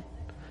alone.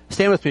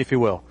 Stand with me if you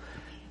will.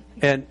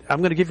 And I'm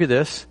going to give you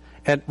this,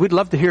 and we'd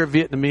love to hear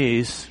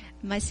Vietnamese.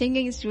 My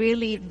singing is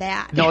really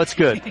bad. No, it's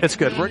good. It's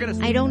good. We're going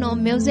to. I don't know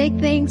music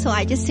thing, so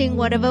I just sing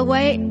whatever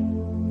way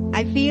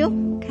I feel.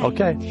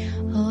 Okay.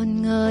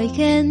 Hồn ngợi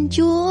khen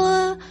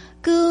Chúa,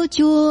 cứu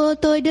Chúa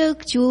tôi Đức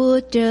Chúa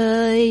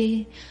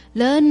Trời,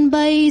 lên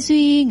bay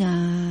duy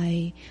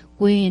Ngài,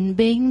 quyền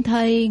binh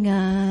thay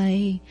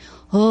Ngài.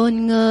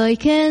 Hồn ngợi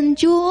khen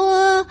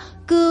Chúa,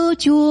 cứu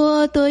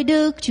Chúa tôi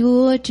Đức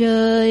Chúa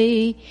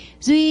Trời,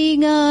 duy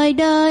Ngài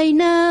đại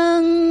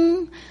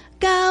năng,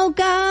 cao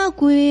cả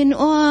quyền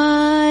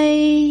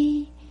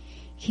oai.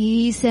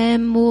 Khi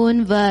xem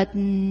muôn vật,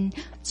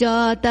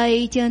 cho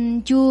tay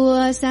chân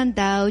Chúa san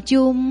tạo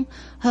chung,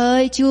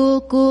 hỡi Chúa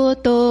của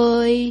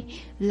tôi,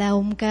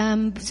 lòng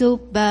cảm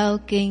xúc bao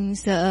kinh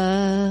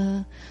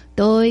sợ.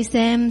 Tôi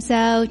xem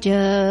sao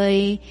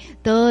trời,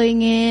 tôi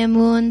nghe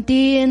muôn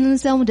tiếng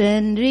sông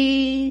rền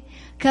rĩ,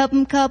 khắp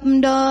khắp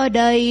đó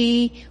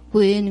đầy,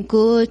 quyền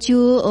của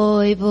Chúa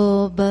ôi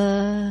vô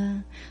bờ.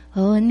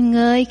 Hồn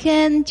ngợi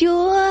khen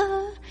Chúa,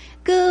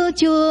 cứu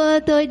Chúa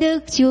tôi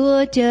Đức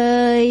Chúa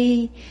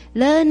Trời,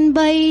 lên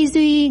bay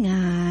duy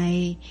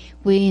Ngài,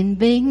 quyền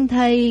binh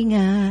thay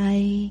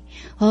Ngài.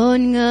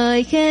 Hồn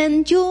ngợi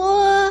khen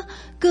Chúa,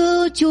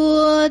 cứu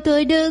Chúa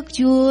tôi Đức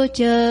Chúa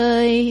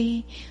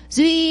Trời,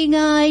 duy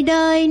Ngài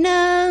đại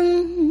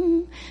năng,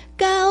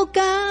 cao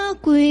cả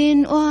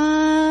quyền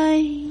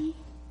oai.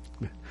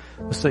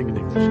 Let's sing in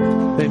English.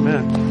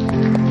 Amen.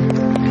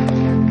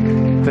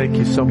 Thank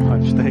you so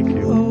much. Thank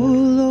you. Oh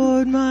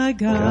Lord my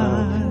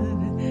God,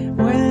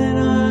 when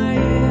I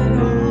in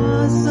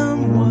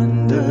awesome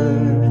wonder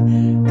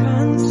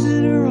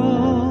consider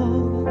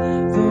all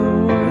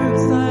the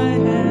works thy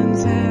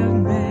hands have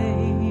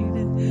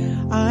made,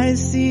 I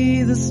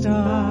see the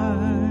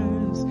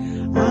stars,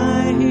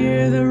 I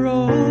hear the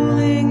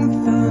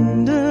rolling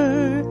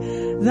thunder,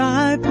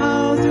 thy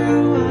power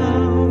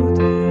throughout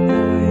the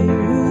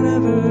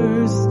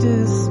universe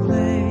displayed.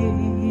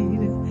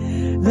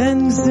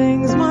 Then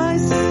sings my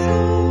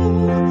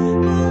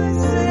soul, my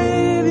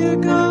Savior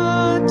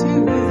God,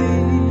 to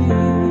thee.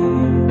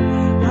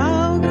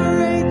 How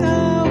great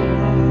thou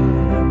art,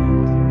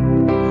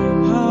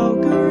 how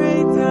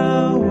great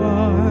thou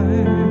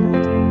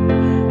art.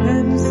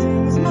 Then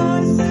sings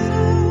my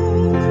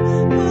soul,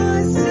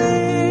 my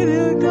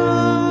Savior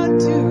God,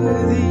 to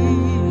thee.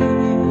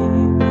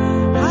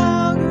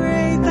 How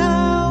great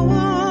thou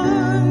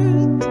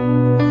art,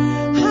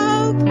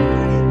 how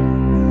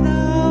great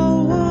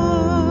thou art.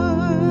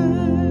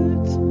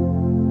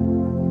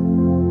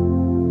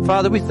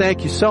 Father, we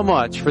thank you so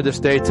much for this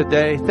day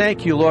today.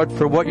 Thank you, Lord,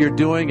 for what you're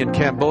doing in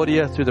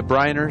Cambodia through the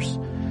Bryners.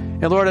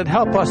 And Lord, and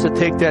help us to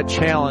take that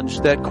challenge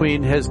that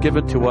Queen has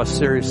given to us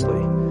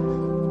seriously.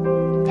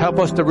 Help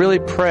us to really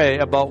pray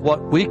about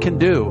what we can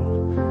do.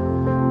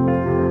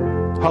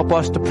 Help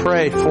us to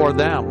pray for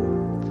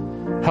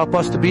them. Help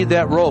us to be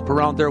that rope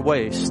around their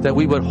waist, that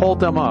we would hold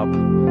them up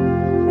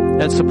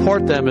and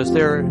support them as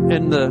they're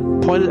at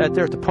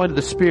the point of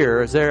the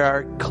spear, as they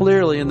are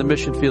clearly in the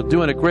mission field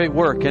doing a great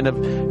work in a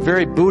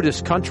very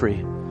Buddhist country,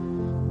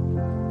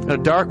 in a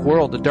dark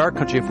world, a dark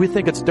country. If we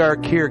think it's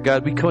dark here,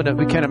 God, we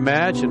can't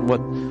imagine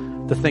what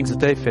the things that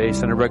they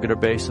face on a regular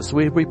basis.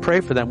 We pray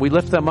for them. We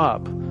lift them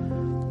up.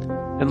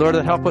 And Lord,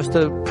 help us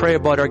to pray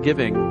about our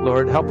giving.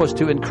 Lord, help us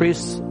to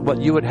increase what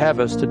you would have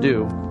us to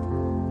do.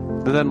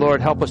 And then,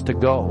 Lord, help us to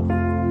go.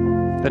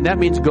 And that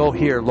means go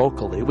here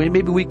locally.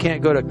 Maybe we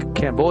can't go to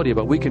Cambodia,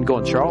 but we can go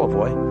in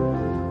Charlevoix.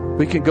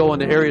 We can go in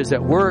the areas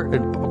that we're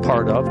a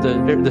part of,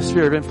 the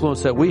sphere of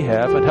influence that we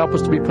have, and help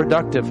us to be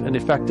productive and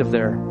effective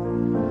there.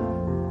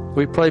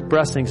 We pray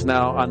blessings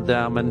now on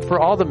them and for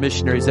all the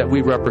missionaries that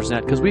we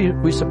represent, because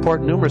we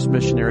support numerous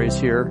missionaries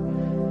here.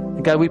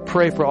 And God, we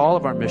pray for all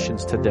of our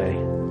missions today.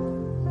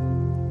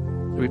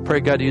 We pray,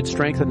 God, you'd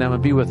strengthen them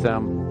and be with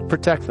them,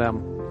 protect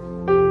them.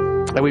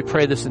 And we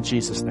pray this in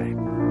Jesus' name.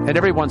 And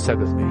everyone said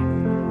with me,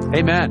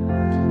 amen.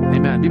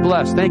 Amen. Be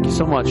blessed. Thank you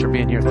so much for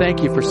being here.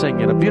 Thank you for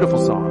singing a beautiful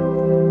song.